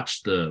actually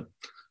watched the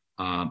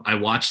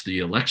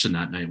election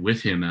that night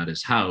with him at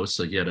his house.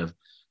 So he had a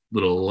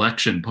little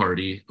election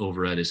party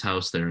over at his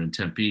house there in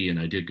Tempe, and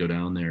I did go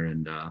down there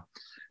and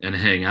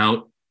hang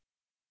out.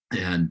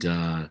 And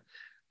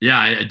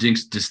I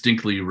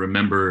distinctly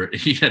remember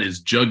he had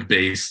his jug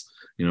bass,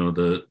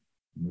 the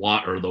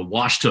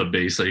wash tub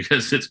bass, I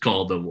guess it's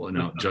called,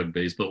 not jug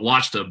bass, but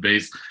wash tub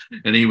bass.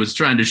 And he was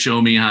trying to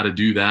show me how to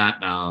do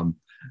that.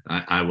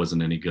 I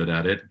wasn't any good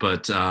at it,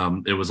 but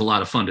it was a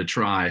lot of fun to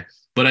try.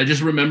 But I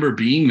just remember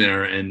being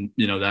there, and,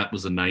 that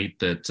was a night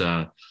that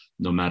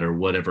no matter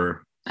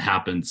whatever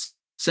happens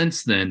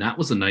since then, that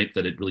was a night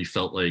that it really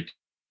felt like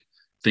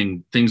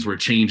things were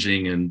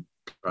changing, and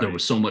right. There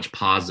was so much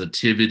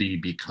positivity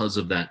because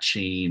of that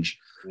change,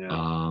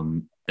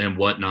 and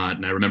whatnot.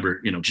 And I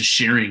remember, just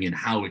sharing and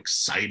how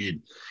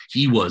excited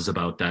he was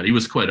about that. He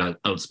was quite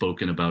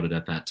outspoken about it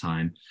at that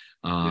time.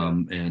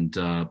 And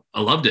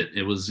I loved it.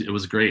 It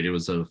was great. It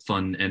was a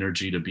fun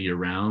energy to be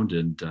around.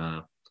 And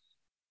do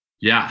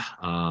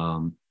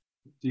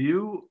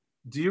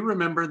you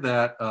remember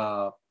that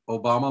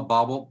Obama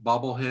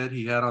bobblehead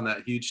he had on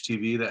that huge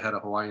TV that had a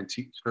Hawaiian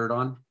t-shirt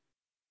on?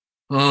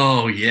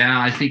 Oh yeah,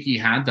 I think he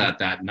had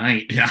that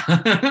night. Yeah.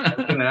 I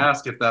was gonna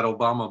ask if that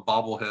Obama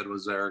bobblehead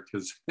was there,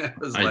 because it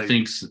was I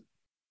think so.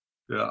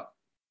 Yeah.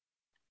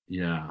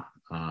 Yeah.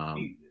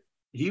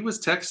 He was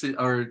texting,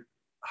 or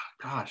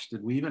gosh,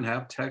 did we even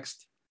have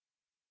text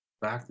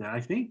back then?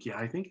 I think.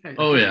 Yeah.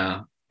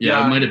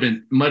 It might have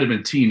been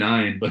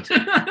T9, but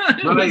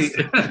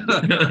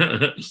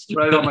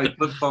right on my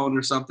flip phone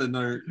or something,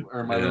 or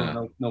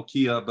my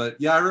Nokia. But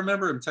yeah, I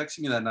remember him texting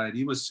me that night.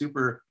 He was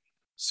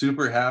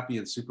super happy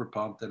and super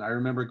pumped. And I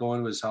remember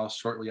going to his house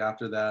shortly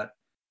after that.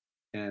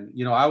 And,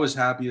 I was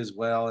happy as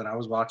well. And I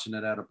was watching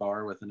it at a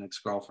bar with an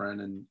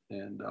ex-girlfriend.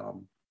 And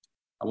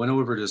I went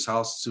over to his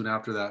house soon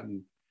after that.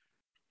 And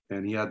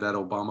he had that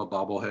Obama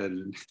bobblehead.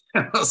 And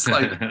I was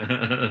like,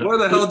 where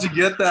the hell did you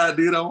get that,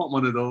 dude? I want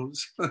one of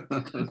those.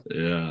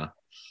 Yeah.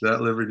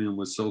 That living room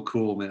was so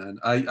cool, man.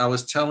 I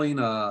was telling,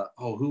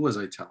 who was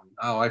I telling?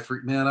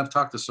 Man, I've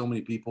talked to so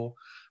many people.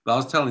 But I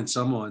was telling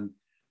someone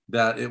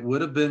that it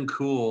would have been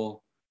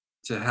cool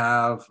to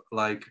have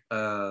like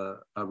a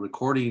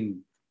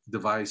recording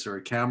device or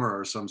a camera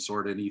or some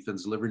sort in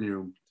Ethan's living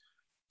room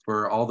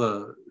for all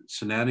the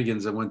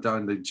shenanigans that went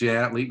down the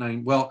jam late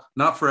night. Well,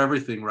 not for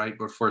everything, right?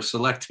 But for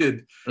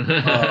selected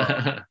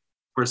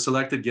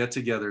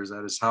get-togethers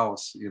at his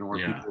house, where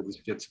Yeah. people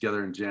just get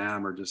together and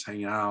jam or just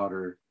hang out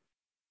or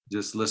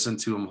just listen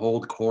to him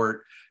hold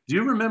court. Do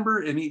you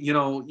remember any,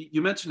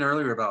 you mentioned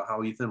earlier about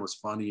how Ethan was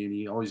funny and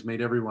he always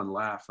made everyone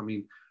laugh. I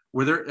mean,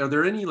 are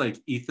there any like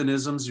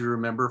Ethanisms you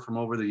remember from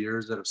over the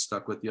years that have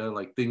stuck with you,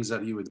 like things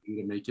that he would do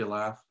to make you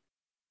laugh?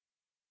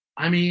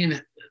 I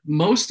mean,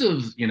 most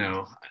of,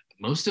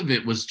 most of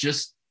it was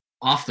just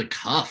off the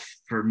cuff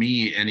for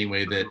me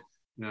anyway, that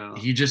Yeah.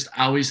 he just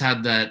always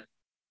had that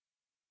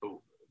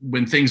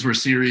when things were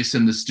serious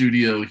in the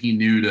studio, he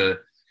knew to,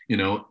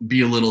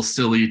 be a little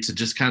silly to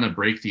just kind of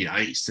break the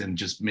ice and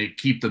just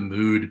keep the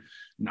mood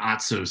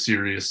not so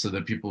serious so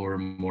that people were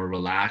more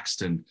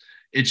relaxed. And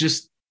it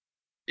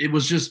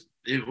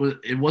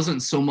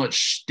wasn't so much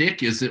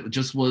shtick as it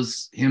just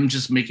was him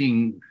just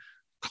making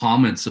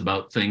comments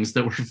about things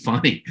that were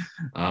funny.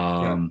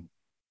 Yeah.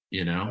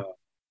 You know,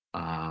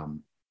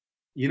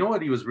 You know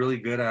what he was really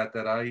good at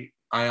that I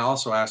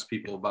also asked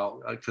people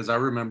about, because I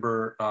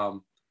remember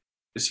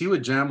is he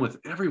would jam with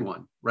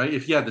everyone, right?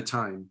 If he had the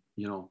time,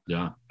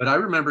 Yeah. But I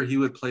remember he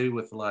would play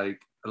with like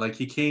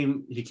he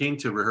came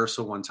to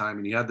rehearsal one time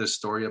and he had this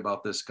story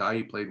about this guy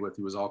he played with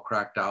who was all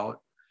cracked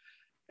out.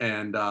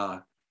 And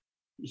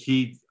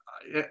he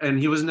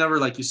was never,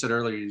 like you said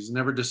earlier, he's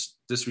never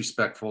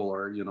disrespectful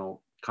or,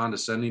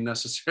 condescending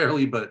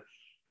necessarily, but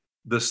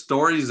the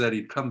stories that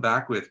he'd come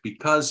back with,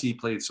 because he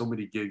played so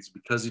many gigs,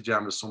 because he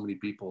jammed with so many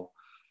people,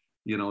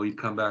 he'd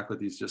come back with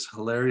these just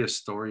hilarious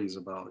stories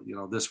about,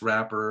 this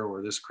rapper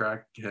or this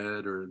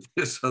crackhead or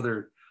this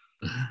other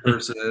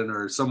person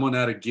or someone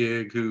at a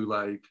gig who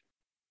like,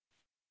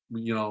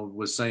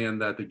 was saying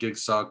that the gig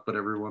sucked, but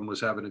everyone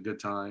was having a good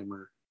time.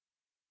 Or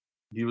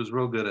he was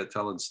real good at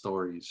telling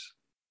stories.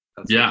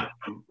 That's Yeah.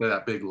 like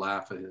that big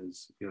laugh of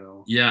his,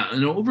 Yeah.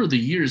 And over the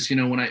years,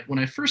 when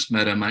I first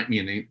met him,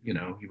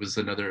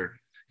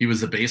 he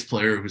was a bass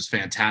player who was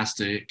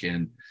fantastic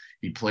and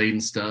he played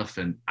and stuff.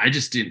 And I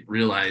just didn't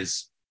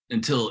realize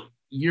until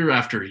year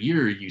after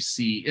year you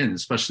see, and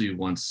especially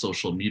once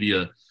social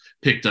media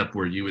picked up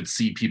where you would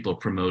see people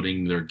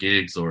promoting their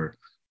gigs, or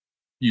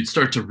you'd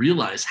start to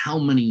realize how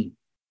many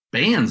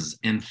bands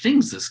and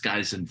things this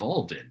guy's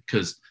involved in.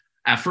 Because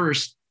at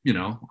first,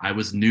 I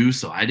was new,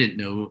 so I didn't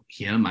know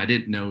him. I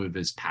didn't know of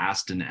his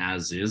past and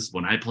as is.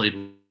 When I played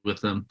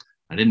with him,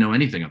 I didn't know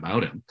anything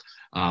about him.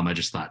 I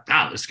just thought,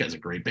 wow, this guy's a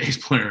great bass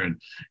player and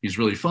he's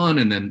really fun.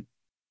 And then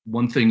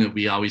one thing that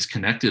we always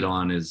connected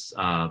on is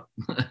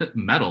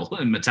metal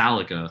and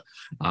Metallica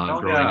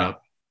growing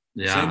up.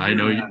 Yeah, Same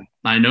here, man.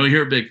 I know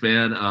you're a big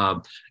fan,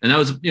 and that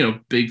was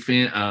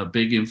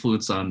big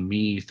influence on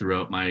me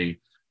throughout my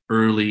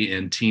early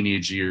and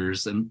teenage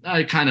years. And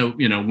I kind of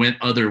went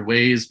other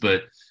ways,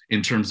 but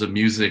in terms of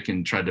music,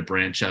 and tried to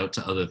branch out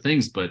to other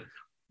things. But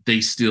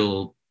they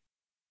still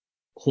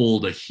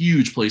hold a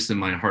huge place in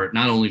my heart,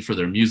 not only for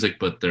their music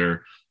but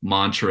their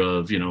mantra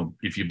of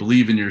if you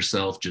believe in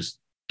yourself, just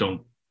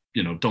don't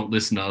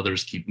listen to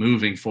others, keep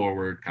moving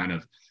forward kind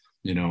of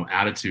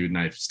attitude. And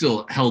I've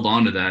still held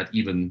on to that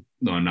even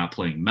though I'm not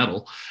playing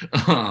metal.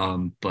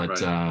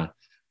 But right.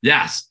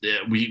 Yes,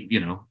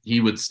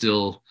 he would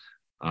still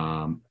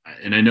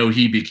and I know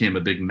he became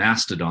a big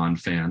Mastodon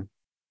fan.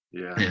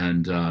 Yeah.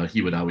 And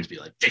he would always be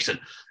like, Jayson,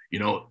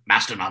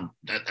 Mastodon,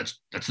 that's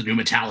the new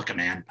Metallica,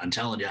 man. I'm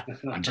telling you,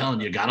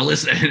 gotta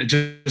listen. And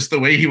just the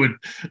way he would,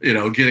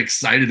 get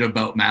excited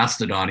about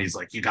Mastodon. He's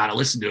like, you gotta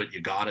listen to it. You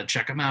gotta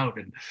check him out.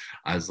 And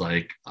I was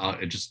like,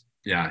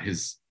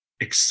 his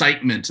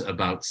excitement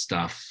about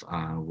stuff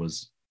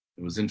was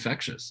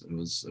infectious. It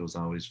was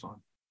always fun.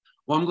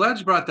 Well, I'm glad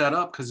you brought that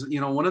up because,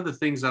 one of the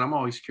things that I'm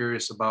always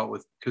curious about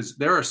because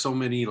there are so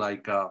many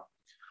like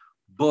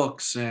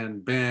books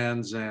and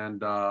bands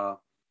and,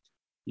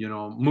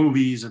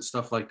 movies and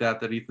stuff like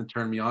that Ethan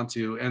turned me on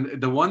to.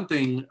 And the one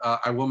thing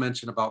I will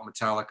mention about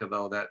Metallica,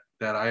 though,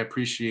 that I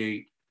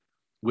appreciate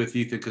with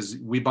Ethan, because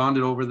we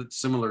bonded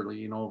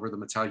similarly, over the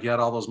Metallica. He had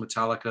all those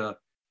Metallica,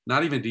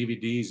 not even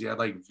DVDs. He had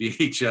like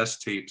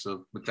VHS tapes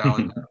of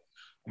Metallica.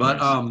 But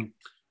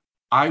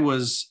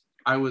Nice.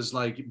 I was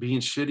like being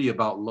shitty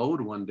about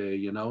Load one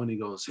day, and he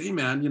goes, "Hey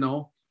man,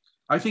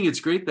 I think it's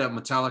great that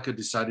Metallica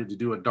decided to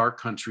do a dark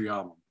country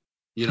album.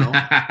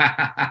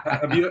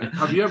 Have you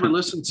ever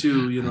listened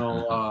to,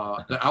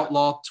 the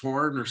Outlaw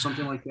Torn or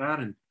something like that?"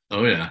 And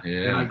Oh yeah,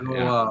 and I yeah, go,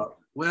 yeah.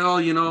 well,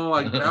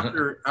 like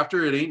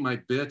after It Ain't My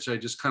Bitch, I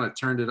just kind of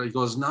turned it. He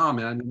goes, "Nah,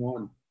 man,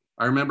 And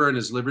I remember in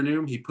his living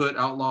room, he put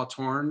Outlaw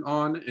Torn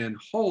on, and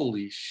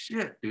holy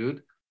shit,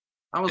 dude,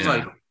 I was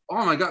like, Yeah.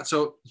 oh my god!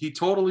 So he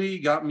totally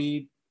got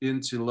me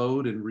into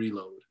Load and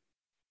Reload.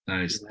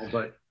 Nice.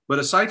 But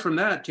aside from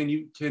that, can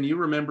you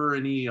remember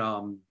any?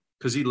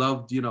 Because he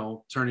loved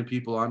turning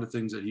people onto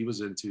things that he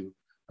was into.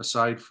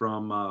 Aside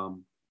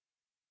from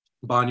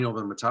Bonio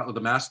and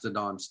the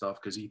Mastodon stuff,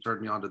 because he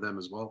turned me onto them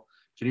as well.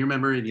 Can you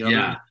remember any other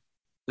Yeah.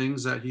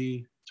 things that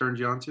he turned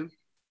you on to?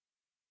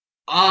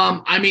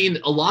 I mean,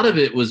 a lot of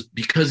it was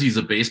because he's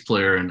a bass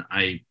player, and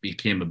I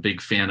became a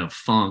big fan of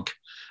funk.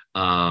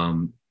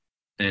 Um,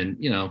 and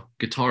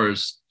guitar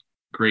is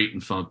great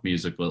in funk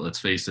music, but let's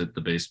face it,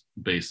 the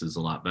bass is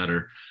a lot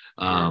better.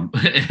 Sure.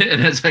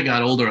 And as I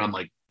got older, I'm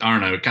like,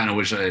 darn, I kind of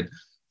wish I had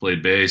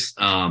played bass.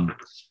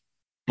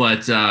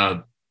 But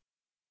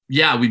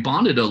yeah, we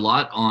bonded a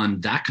lot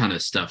on that kind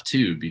of stuff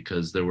too,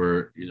 because there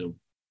were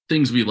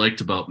things we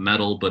liked about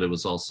metal, but it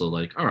was also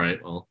like, all right,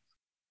 well,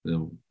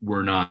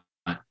 we're not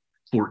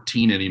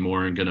 14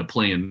 anymore and going to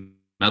play in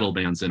metal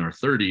bands in our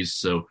 30s.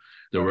 So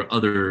there Right. were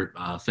other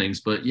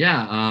things, but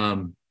yeah,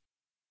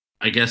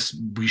 I guess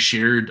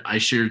I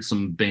shared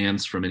some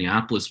bands from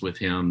Minneapolis with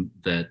him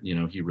that,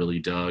 he really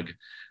dug,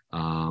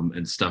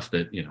 and stuff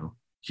that,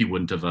 he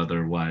wouldn't have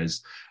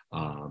otherwise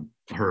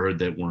heard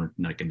that weren't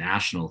like a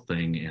national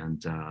thing.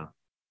 And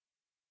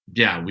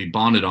yeah, we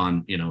bonded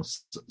on,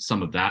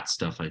 some of that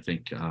stuff, I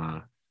think,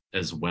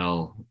 as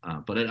well.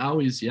 But it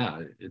always,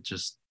 yeah, it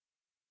just,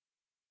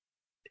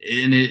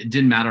 and it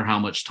didn't matter how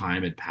much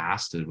time had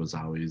passed. It was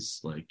always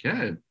like,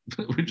 yeah,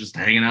 we're just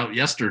hanging out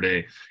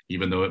yesterday,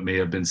 even though it may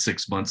have been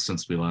 6 months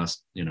since we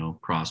last,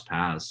 crossed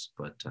paths.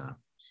 But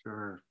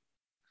Sure.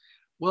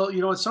 Well,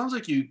 it sounds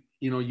like you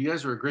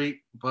guys were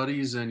great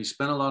buddies and you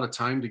spent a lot of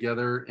time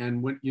together.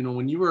 And when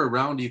you were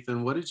around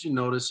Ethan, what did you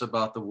notice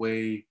about the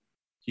way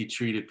he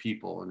treated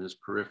people in his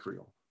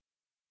peripheral?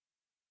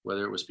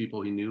 Whether it was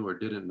people he knew or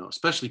didn't know,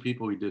 especially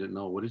people he didn't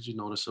know. What did you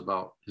notice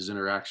about his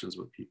interactions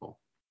with people?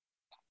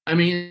 I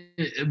mean,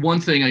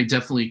 one thing I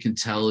definitely can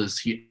tell is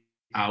he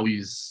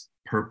always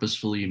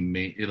purposefully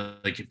made,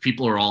 like, if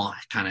people are all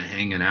kind of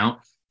hanging out,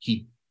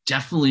 he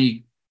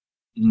definitely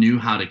knew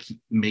how to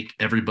make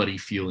everybody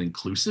feel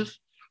inclusive.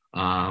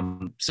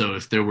 So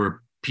if there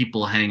were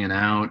people hanging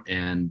out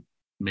and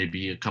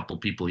maybe a couple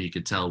people he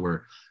could tell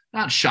were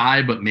not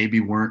shy, but maybe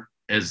weren't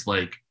as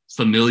like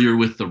familiar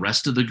with the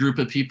rest of the group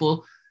of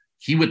people,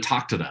 he would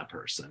talk to that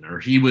person, or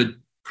he would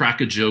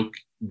crack a joke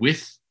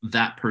with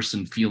that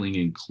person feeling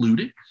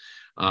included.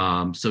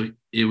 So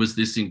it was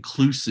this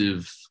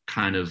inclusive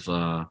kind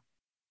of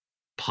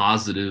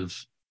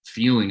positive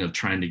feeling of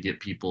trying to get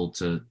people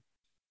to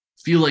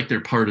feel like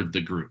they're part of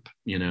the group,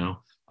 Yeah.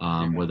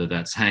 whether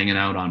that's hanging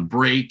out on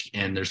break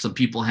and there's some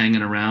people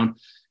hanging around.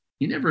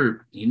 He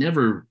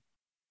never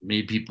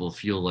made people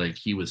feel like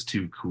he was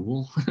too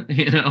cool,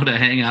 to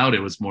hang out. It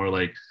was more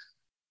like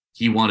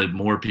he wanted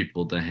more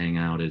people to hang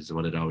out, is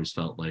what it always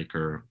felt like,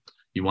 or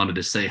he wanted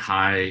to say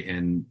hi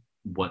and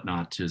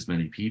whatnot to as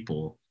many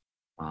people.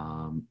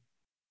 Um,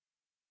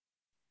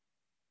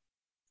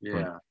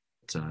 but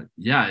Yeah.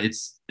 yeah,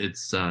 it's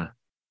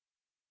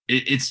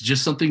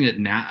just something that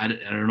I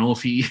don't know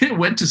if he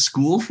went to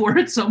school for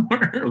it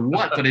somewhere or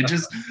what, but it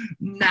just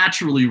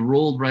naturally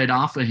rolled right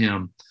off of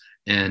him.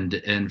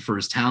 And for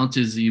as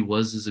talented as he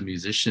was as a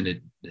musician,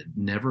 it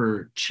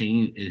never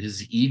changed.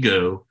 His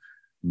ego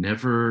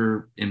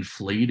never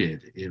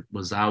inflated. It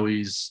was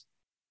always,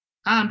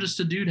 I'm just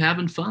a dude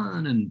having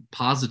fun and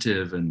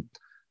positive, and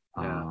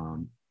Yeah.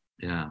 um,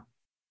 yeah.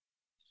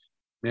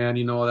 Man,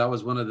 that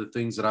was one of the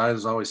things that I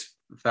was always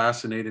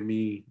fascinated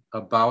me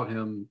about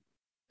him.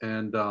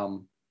 And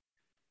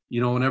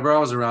whenever I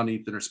was around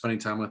Ethan or spending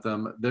time with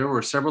him, there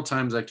were several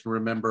times I can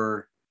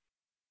remember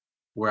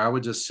where I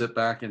would just sit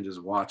back and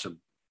just watch him,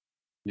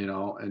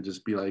 and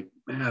just be like,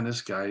 man,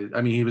 this guy,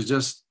 I mean,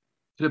 could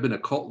have been a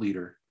cult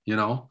leader.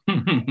 Yeah, I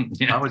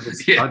yeah, would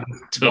just watch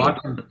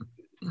totally.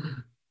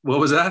 him. What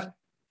was that?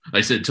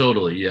 I said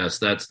totally. Yes,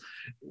 that's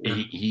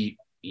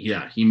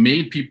Yeah. he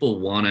made people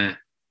want to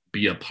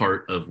be a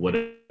part of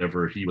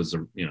whatever he was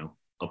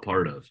a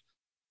part of,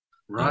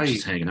 Right.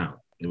 just hanging out.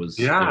 It Yeah. was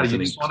You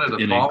just wanted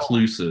to an follow.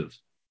 inclusive.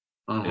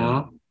 Yeah.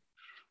 Uh-huh.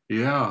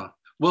 Yeah.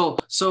 Well,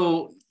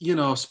 so,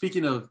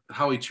 speaking of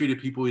how he treated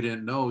people he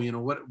didn't know,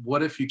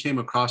 what if you came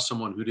across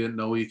someone who didn't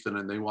know Ethan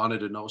and they wanted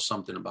to know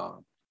something about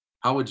him?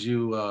 How would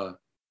you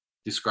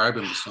describe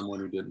him to someone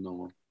who didn't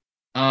know him?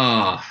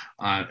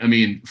 I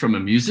mean, from a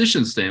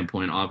musician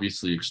standpoint,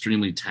 obviously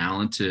extremely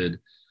talented,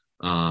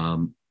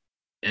 um,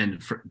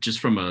 and just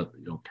from a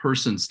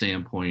person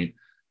standpoint,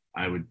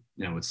 I would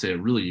say a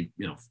really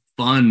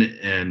fun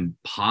and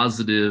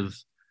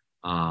positive,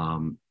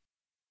 um,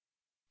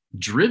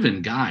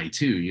 driven guy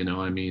too.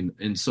 I mean,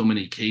 in so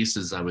many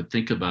cases, I would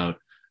think about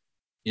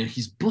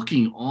he's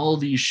booking all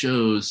these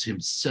shows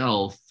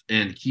himself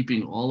and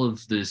keeping all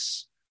of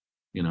this,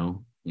 you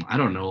know, I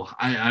don't know.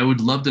 I would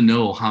love to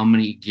know how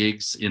many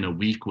gigs in a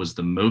week was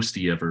the most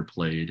he ever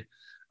played.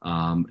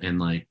 And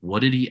like, what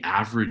did he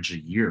average a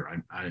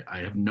year? I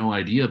have no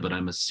idea, but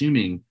I'm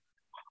assuming,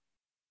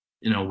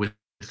 with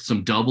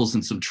some doubles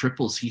and some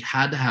triples, he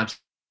had to have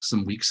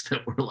some weeks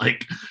that were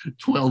like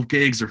 12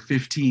 gigs or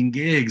 15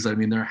 gigs. I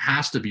mean, there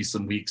has to be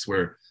some weeks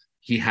where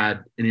he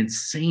had an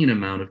insane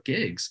amount of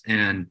gigs,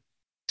 and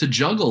to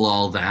juggle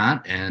all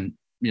that and,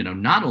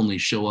 not only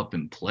show up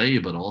and play,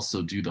 but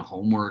also do the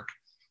homework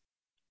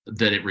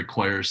that it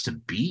requires to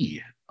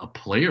be a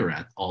player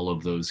at all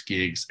of those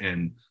gigs.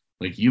 And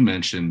like you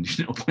mentioned,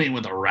 playing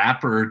with a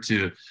rapper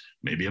to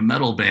maybe a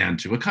metal band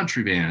to a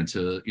country band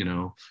to,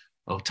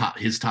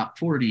 his top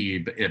 40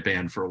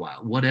 band for a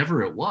while,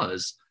 whatever it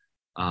was.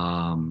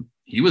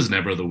 He was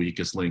never the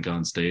weakest link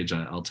on stage.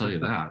 I'll tell you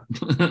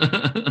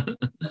that.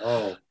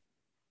 Oh,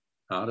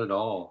 not at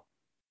all.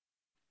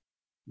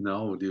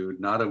 No, dude,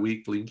 not a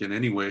weak link in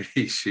any way,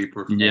 shape,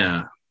 or form.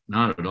 Yeah,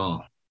 not at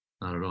all.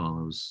 Not at all.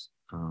 It was,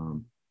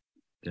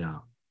 yeah.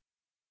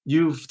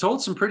 You've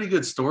told some pretty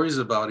good stories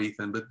about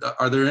Ethan, but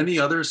are there any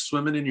others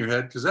swimming in your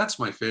head? Because that's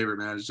my favorite,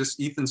 man. It's just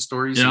Ethan's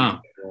stories. Yeah.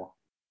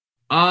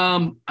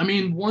 I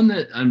mean, one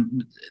that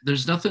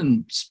there's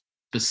nothing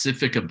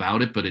specific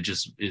about it, but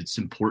it's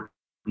important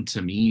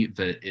to me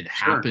that it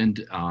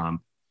happened.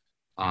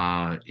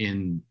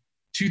 In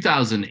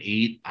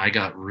 2008, I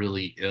got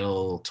really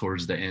ill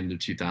towards the end of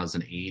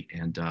 2008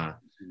 and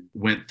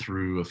went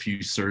through a few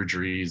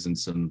surgeries and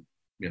some,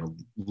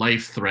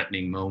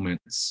 life-threatening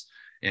moments.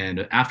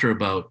 And after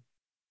about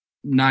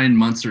 9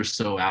 months or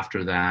so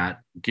after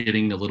that,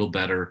 getting a little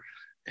better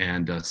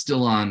and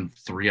still on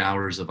 3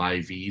 hours of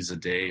IVs a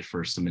day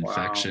for some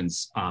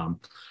infections. Wow.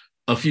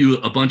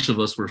 A bunch of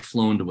us were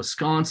flown to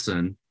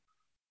Wisconsin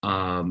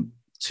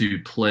to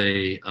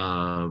play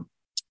a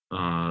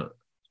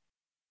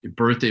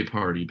birthday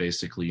party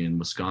basically in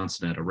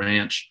Wisconsin at a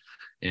ranch.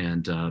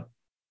 And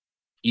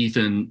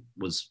Ethan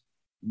was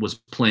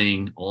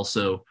playing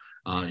also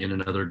in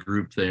another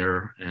group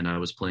there, and I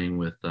was playing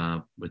with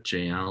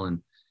Jay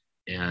Allen,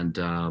 and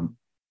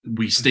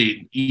we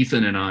stayed.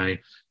 Ethan and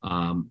I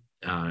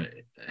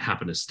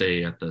happened to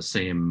stay at the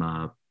same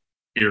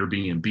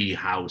Airbnb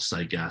house,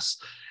 I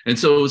guess, and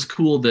so it was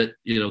cool that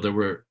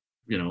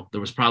there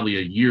was probably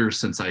a year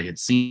since I had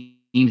seen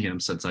him,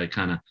 since I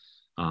kind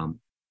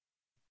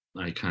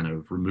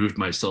of removed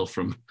myself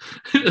from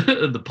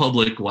the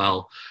public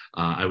while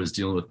I was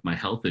dealing with my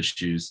health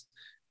issues,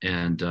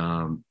 and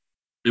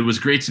it was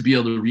great to be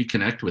able to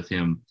reconnect with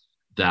him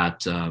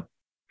that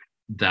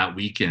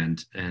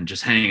weekend and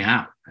just hang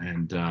out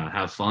and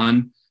have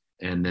fun.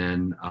 And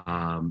then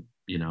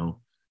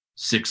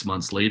 6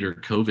 months later,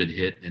 COVID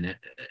hit and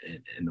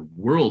the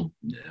world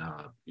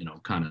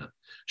kind of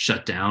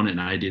shut down,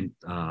 and I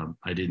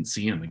didn't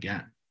see him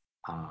again.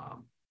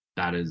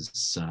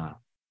 That's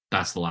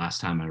the last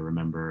time I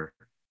remember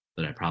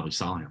that I probably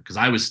saw him, because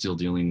I was still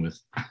dealing with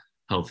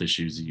health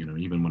issues,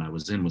 even when I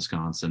was in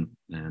Wisconsin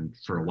and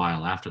for a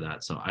while after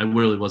that. So I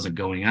really wasn't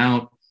going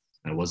out.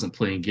 I wasn't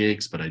playing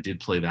gigs, but I did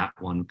play that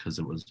one because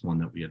it was one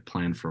that we had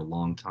planned for a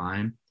long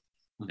time.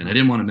 And I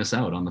didn't want to miss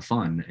out on the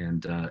fun.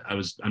 And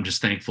I'm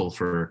just thankful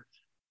for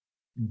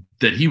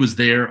that he was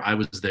there, I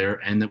was there,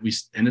 and that we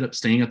ended up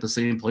staying at the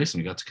same place,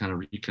 and we got to kind of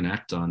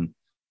reconnect on,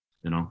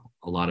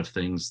 a lot of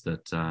things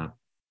that I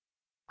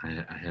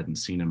hadn't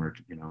seen him or,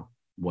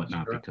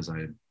 whatnot, sure, because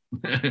I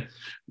had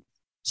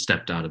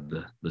stepped out of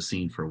the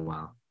scene for a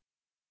while.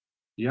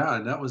 Yeah,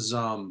 and that was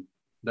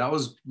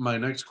my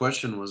next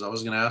question. Was I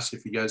was going to ask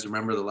if you guys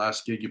remember the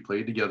last gig you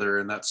played together,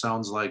 and that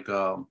sounds like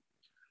a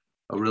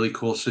really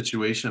cool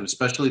situation,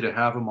 especially to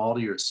have them all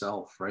to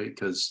yourself, right?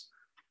 Because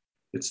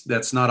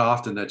that's not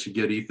often that you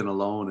get Ethan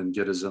alone and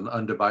get his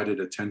undivided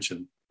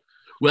attention.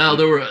 Well,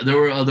 there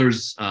were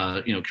others.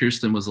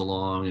 Kirsten was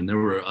along, and there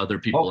were other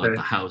people at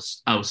the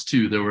house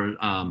too. There were,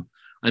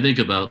 I think,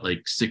 about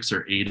like 6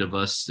 or 8 of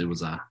us. It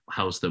was a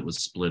house that was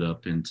split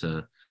up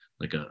into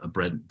like a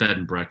bed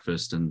and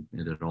breakfast, and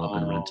it had all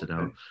been rented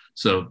out.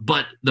 So,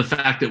 but the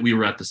fact that we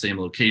were at the same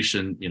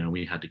location,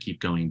 we had to keep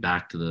going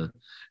back to the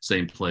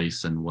same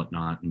place and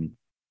whatnot, and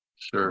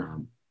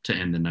sure, to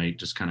end the night,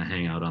 just kind of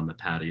hang out on the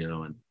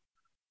patio. And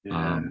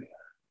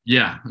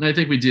and I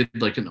think we did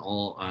like at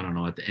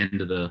the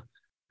end of the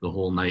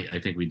whole night, I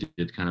think we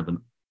did kind of an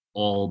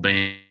all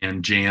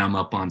band jam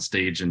up on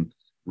stage and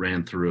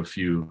ran through a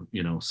few,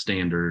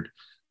 standard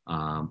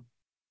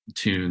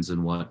tunes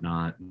and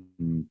whatnot.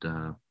 And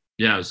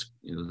it was,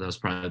 that was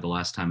probably the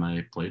last time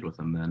I played with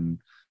him. Then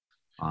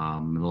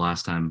the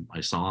last time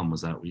I saw him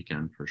was that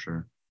weekend for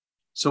sure.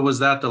 So was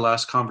that the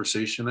last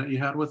conversation that you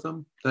had with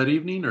him that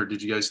evening, or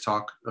did you guys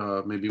talk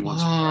maybe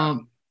once?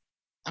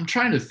 I'm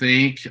trying to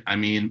think. I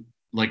mean,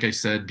 like I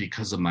said,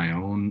 because of my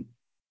own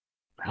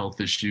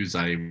health issues,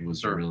 I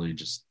was really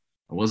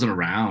I wasn't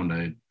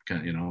around.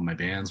 My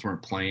bands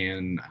weren't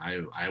playing.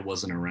 I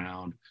wasn't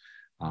around.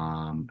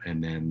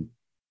 And then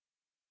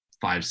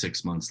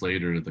 5-6 months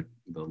later, the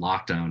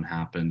lockdown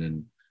happened,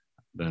 and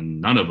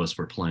then none of us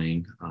were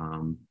playing,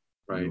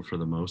 for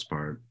the most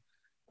part.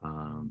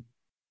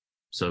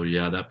 So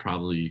yeah, that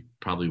probably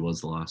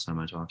was the last time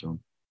I talked to him.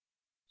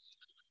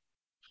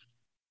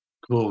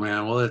 Cool,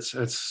 man. Well,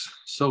 it's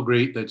so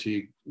great that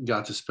you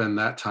got to spend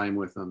that time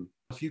with him.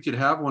 If you could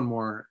have one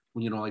more,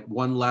 like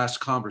one last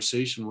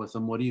conversation with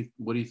him, what do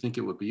you think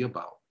it would be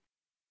about?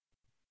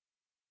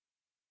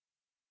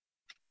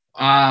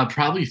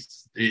 Probably.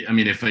 I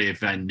mean,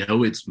 if I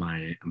know it's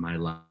my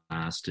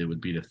last, it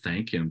would be to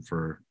thank him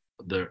for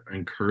the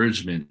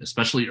encouragement,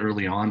 especially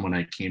early on when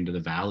I came to the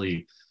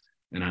Valley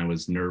and I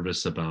was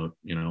nervous about,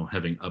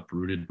 having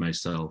uprooted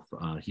myself.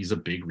 He's a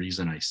big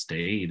reason I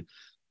stayed,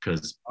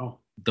 because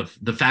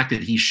the fact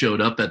that he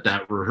showed up at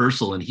that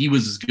rehearsal and he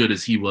was as good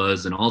as he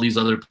was, and all these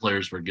other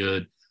players were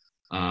good.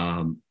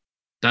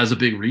 that was a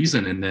big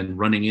reason. And then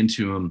running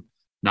into him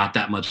not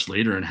that much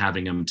later and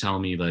having him tell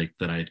me like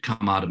that I had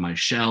come out of my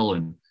shell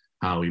and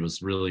how he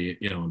was really,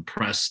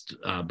 impressed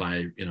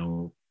by,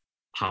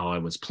 how I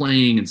was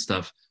playing and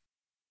stuff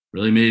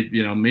really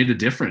made a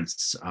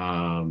difference.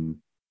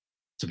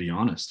 To be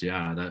honest,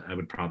 yeah, that I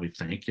would probably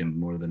thank him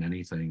more than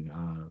anything.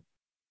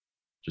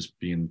 Just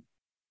being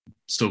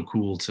so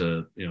cool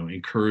to,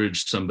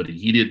 encourage somebody.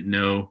 He didn't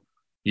owe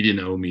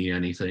me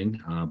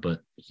anything,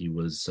 but he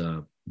was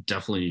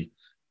definitely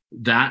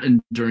that.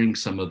 And during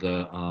some of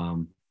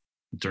the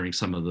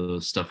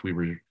stuff we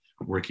were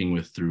working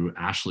with through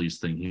Ashley's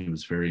thing, he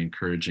was very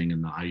encouraging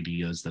in the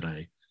ideas that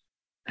I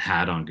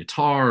had on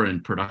guitar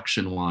and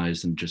production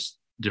wise and just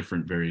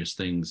different various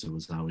things. It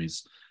was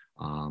always,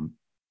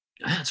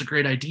 that's a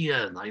great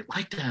idea. And I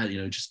like that,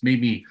 just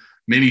made me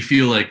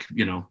feel like,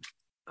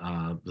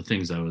 the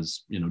things I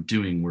was,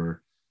 doing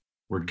were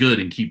good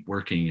and keep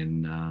working.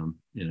 And,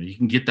 you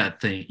can get that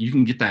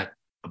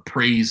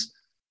praise,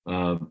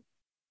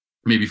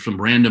 maybe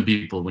from random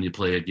people when you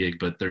play a gig,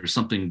 but there's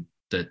something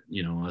that,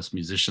 us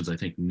musicians, I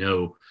think,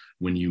 know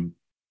when you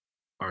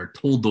are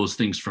told those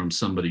things from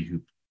somebody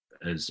who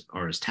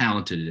are as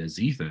talented as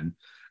Ethan.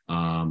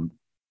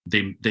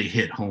 They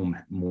hit home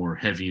more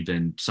heavy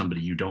than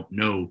somebody you don't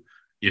know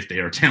if they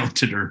are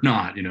talented or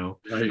not,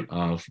 Right.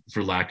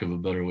 For lack of a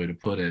better way to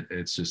put it.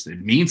 It's just,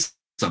 it means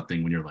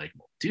something when you're like,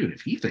 well, dude,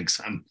 if he thinks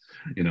I'm,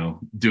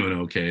 doing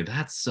okay,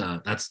 that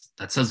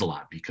says a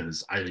lot,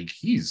 because I think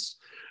he's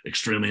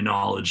extremely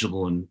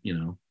knowledgeable and,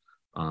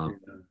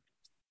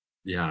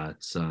 yeah,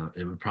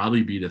 it would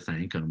probably be to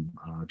thank him,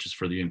 just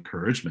for the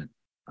encouragement.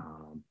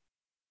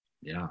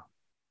 Yeah.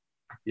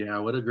 Yeah,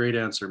 what a great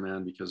answer,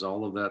 man, because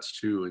all of that's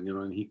true.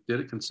 And he did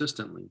it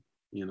consistently,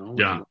 with a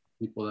Yeah. lot of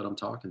people that I'm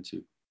talking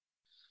to.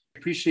 I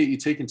appreciate you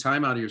taking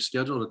time out of your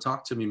schedule to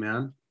talk to me,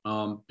 man.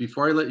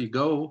 Before I let you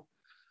go,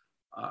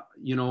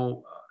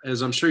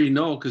 as I'm sure you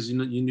know, because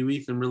you knew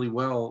Ethan really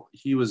well,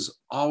 he was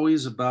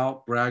always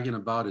about bragging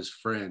about his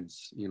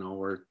friends,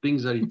 or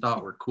things that he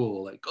thought were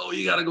cool, like, oh,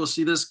 you got to go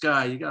see this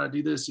guy, you got to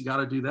do this, you got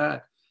to do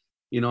that,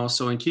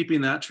 So in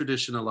keeping that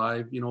tradition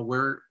alive,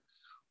 where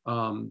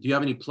do you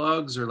have any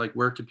plugs, or like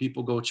where can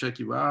people go check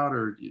you out,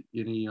 or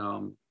any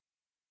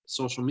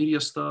social media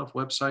stuff,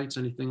 websites,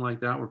 anything like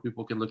that, where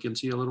people can look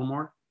into you a little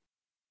more?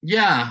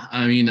 Yeah.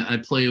 I mean, I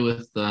play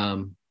with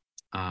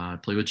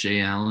Jay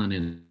Allen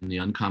in the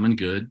Uncommon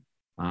Good,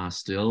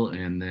 still,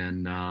 and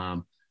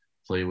then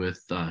play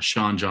with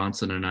Sean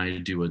Johnson, and I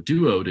do a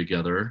duo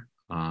together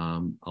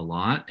a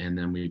lot, and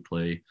then we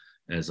play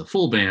as a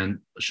full band,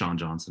 Sean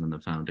Johnson and the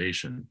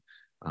Foundation.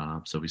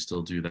 So we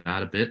still do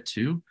that a bit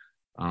too.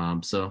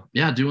 So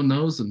yeah, doing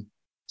those, and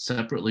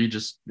separately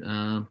just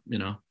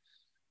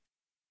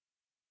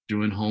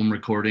doing home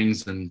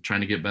recordings and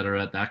trying to get better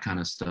at that kind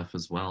of stuff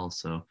as well.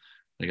 So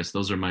I guess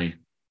those are my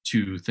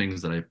two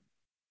things that I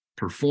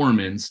perform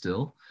in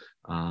still.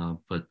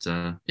 But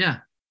yeah,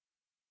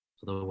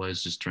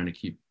 otherwise just trying to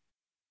keep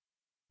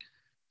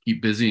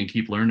busy and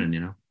keep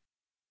learning.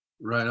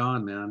 Right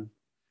on, man.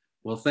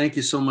 Well, thank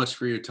you so much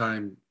for your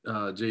time,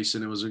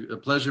 Jayson. It was a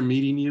pleasure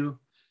meeting you.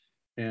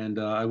 And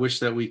I wish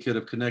that we could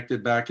have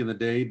connected back in the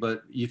day,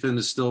 but Ethan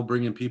is still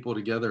bringing people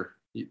together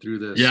through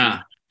this.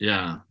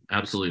 Yeah,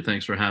 absolutely.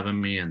 Thanks for having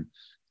me, and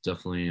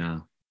definitely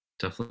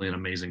an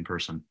amazing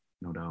person,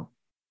 no doubt.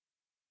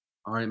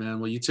 All right, man.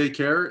 Well, you take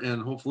care,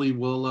 and hopefully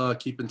we'll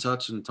keep in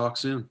touch and talk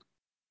soon.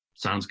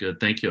 Sounds good.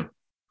 Thank you.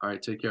 All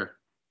right, take care.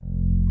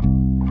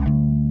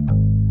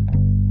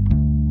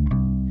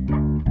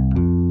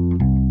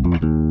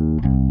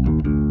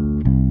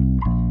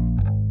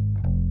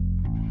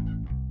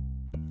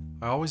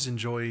 I always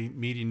enjoy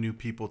meeting new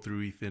people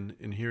through Ethan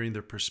and hearing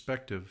their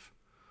perspective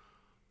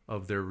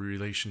of their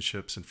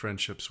relationships and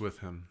friendships with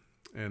him.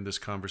 And this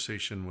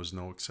conversation was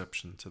no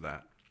exception to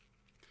that.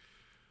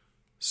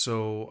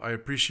 So I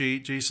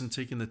appreciate Jayson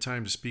taking the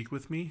time to speak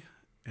with me,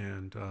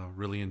 and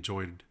really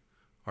enjoyed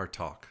our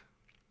talk.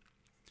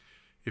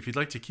 If you'd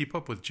like to keep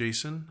up with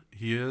Jayson,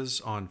 he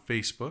is on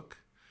Facebook.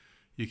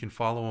 You can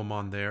follow him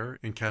on there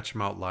and catch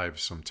him out live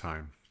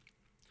sometime.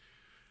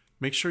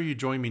 Make sure you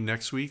join me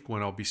next week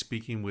when I'll be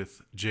speaking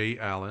with Jay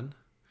Allen,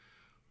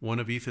 one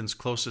of Ethan's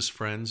closest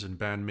friends and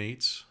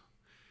bandmates.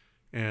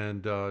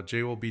 And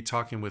Jay will be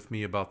talking with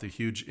me about the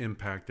huge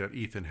impact that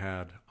Ethan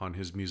had on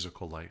his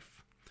musical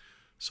life.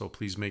 So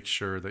please make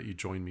sure that you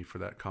join me for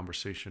that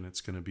conversation.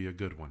 It's going to be a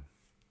good one.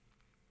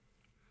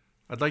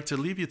 I'd like to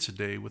leave you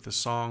today with a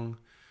song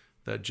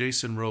that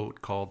Jayson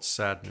wrote called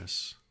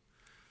Sadness.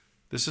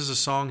 This is a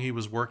song he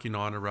was working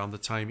on around the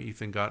time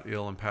Ethan got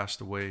ill and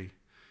passed away.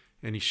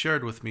 And he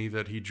shared with me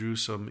that he drew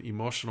some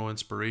emotional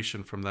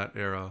inspiration from that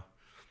era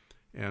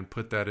and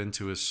put that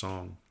into his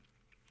song.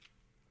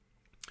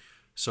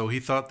 So he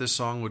thought this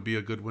song would be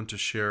a good one to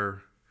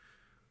share,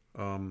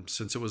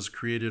 since it was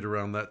created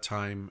around that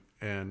time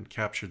and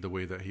captured the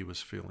way that he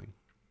was feeling.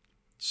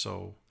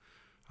 So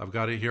I've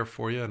got it here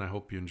for you, and I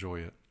hope you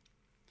enjoy it.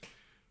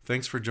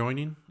 Thanks for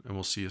joining, and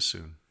we'll see you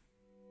soon.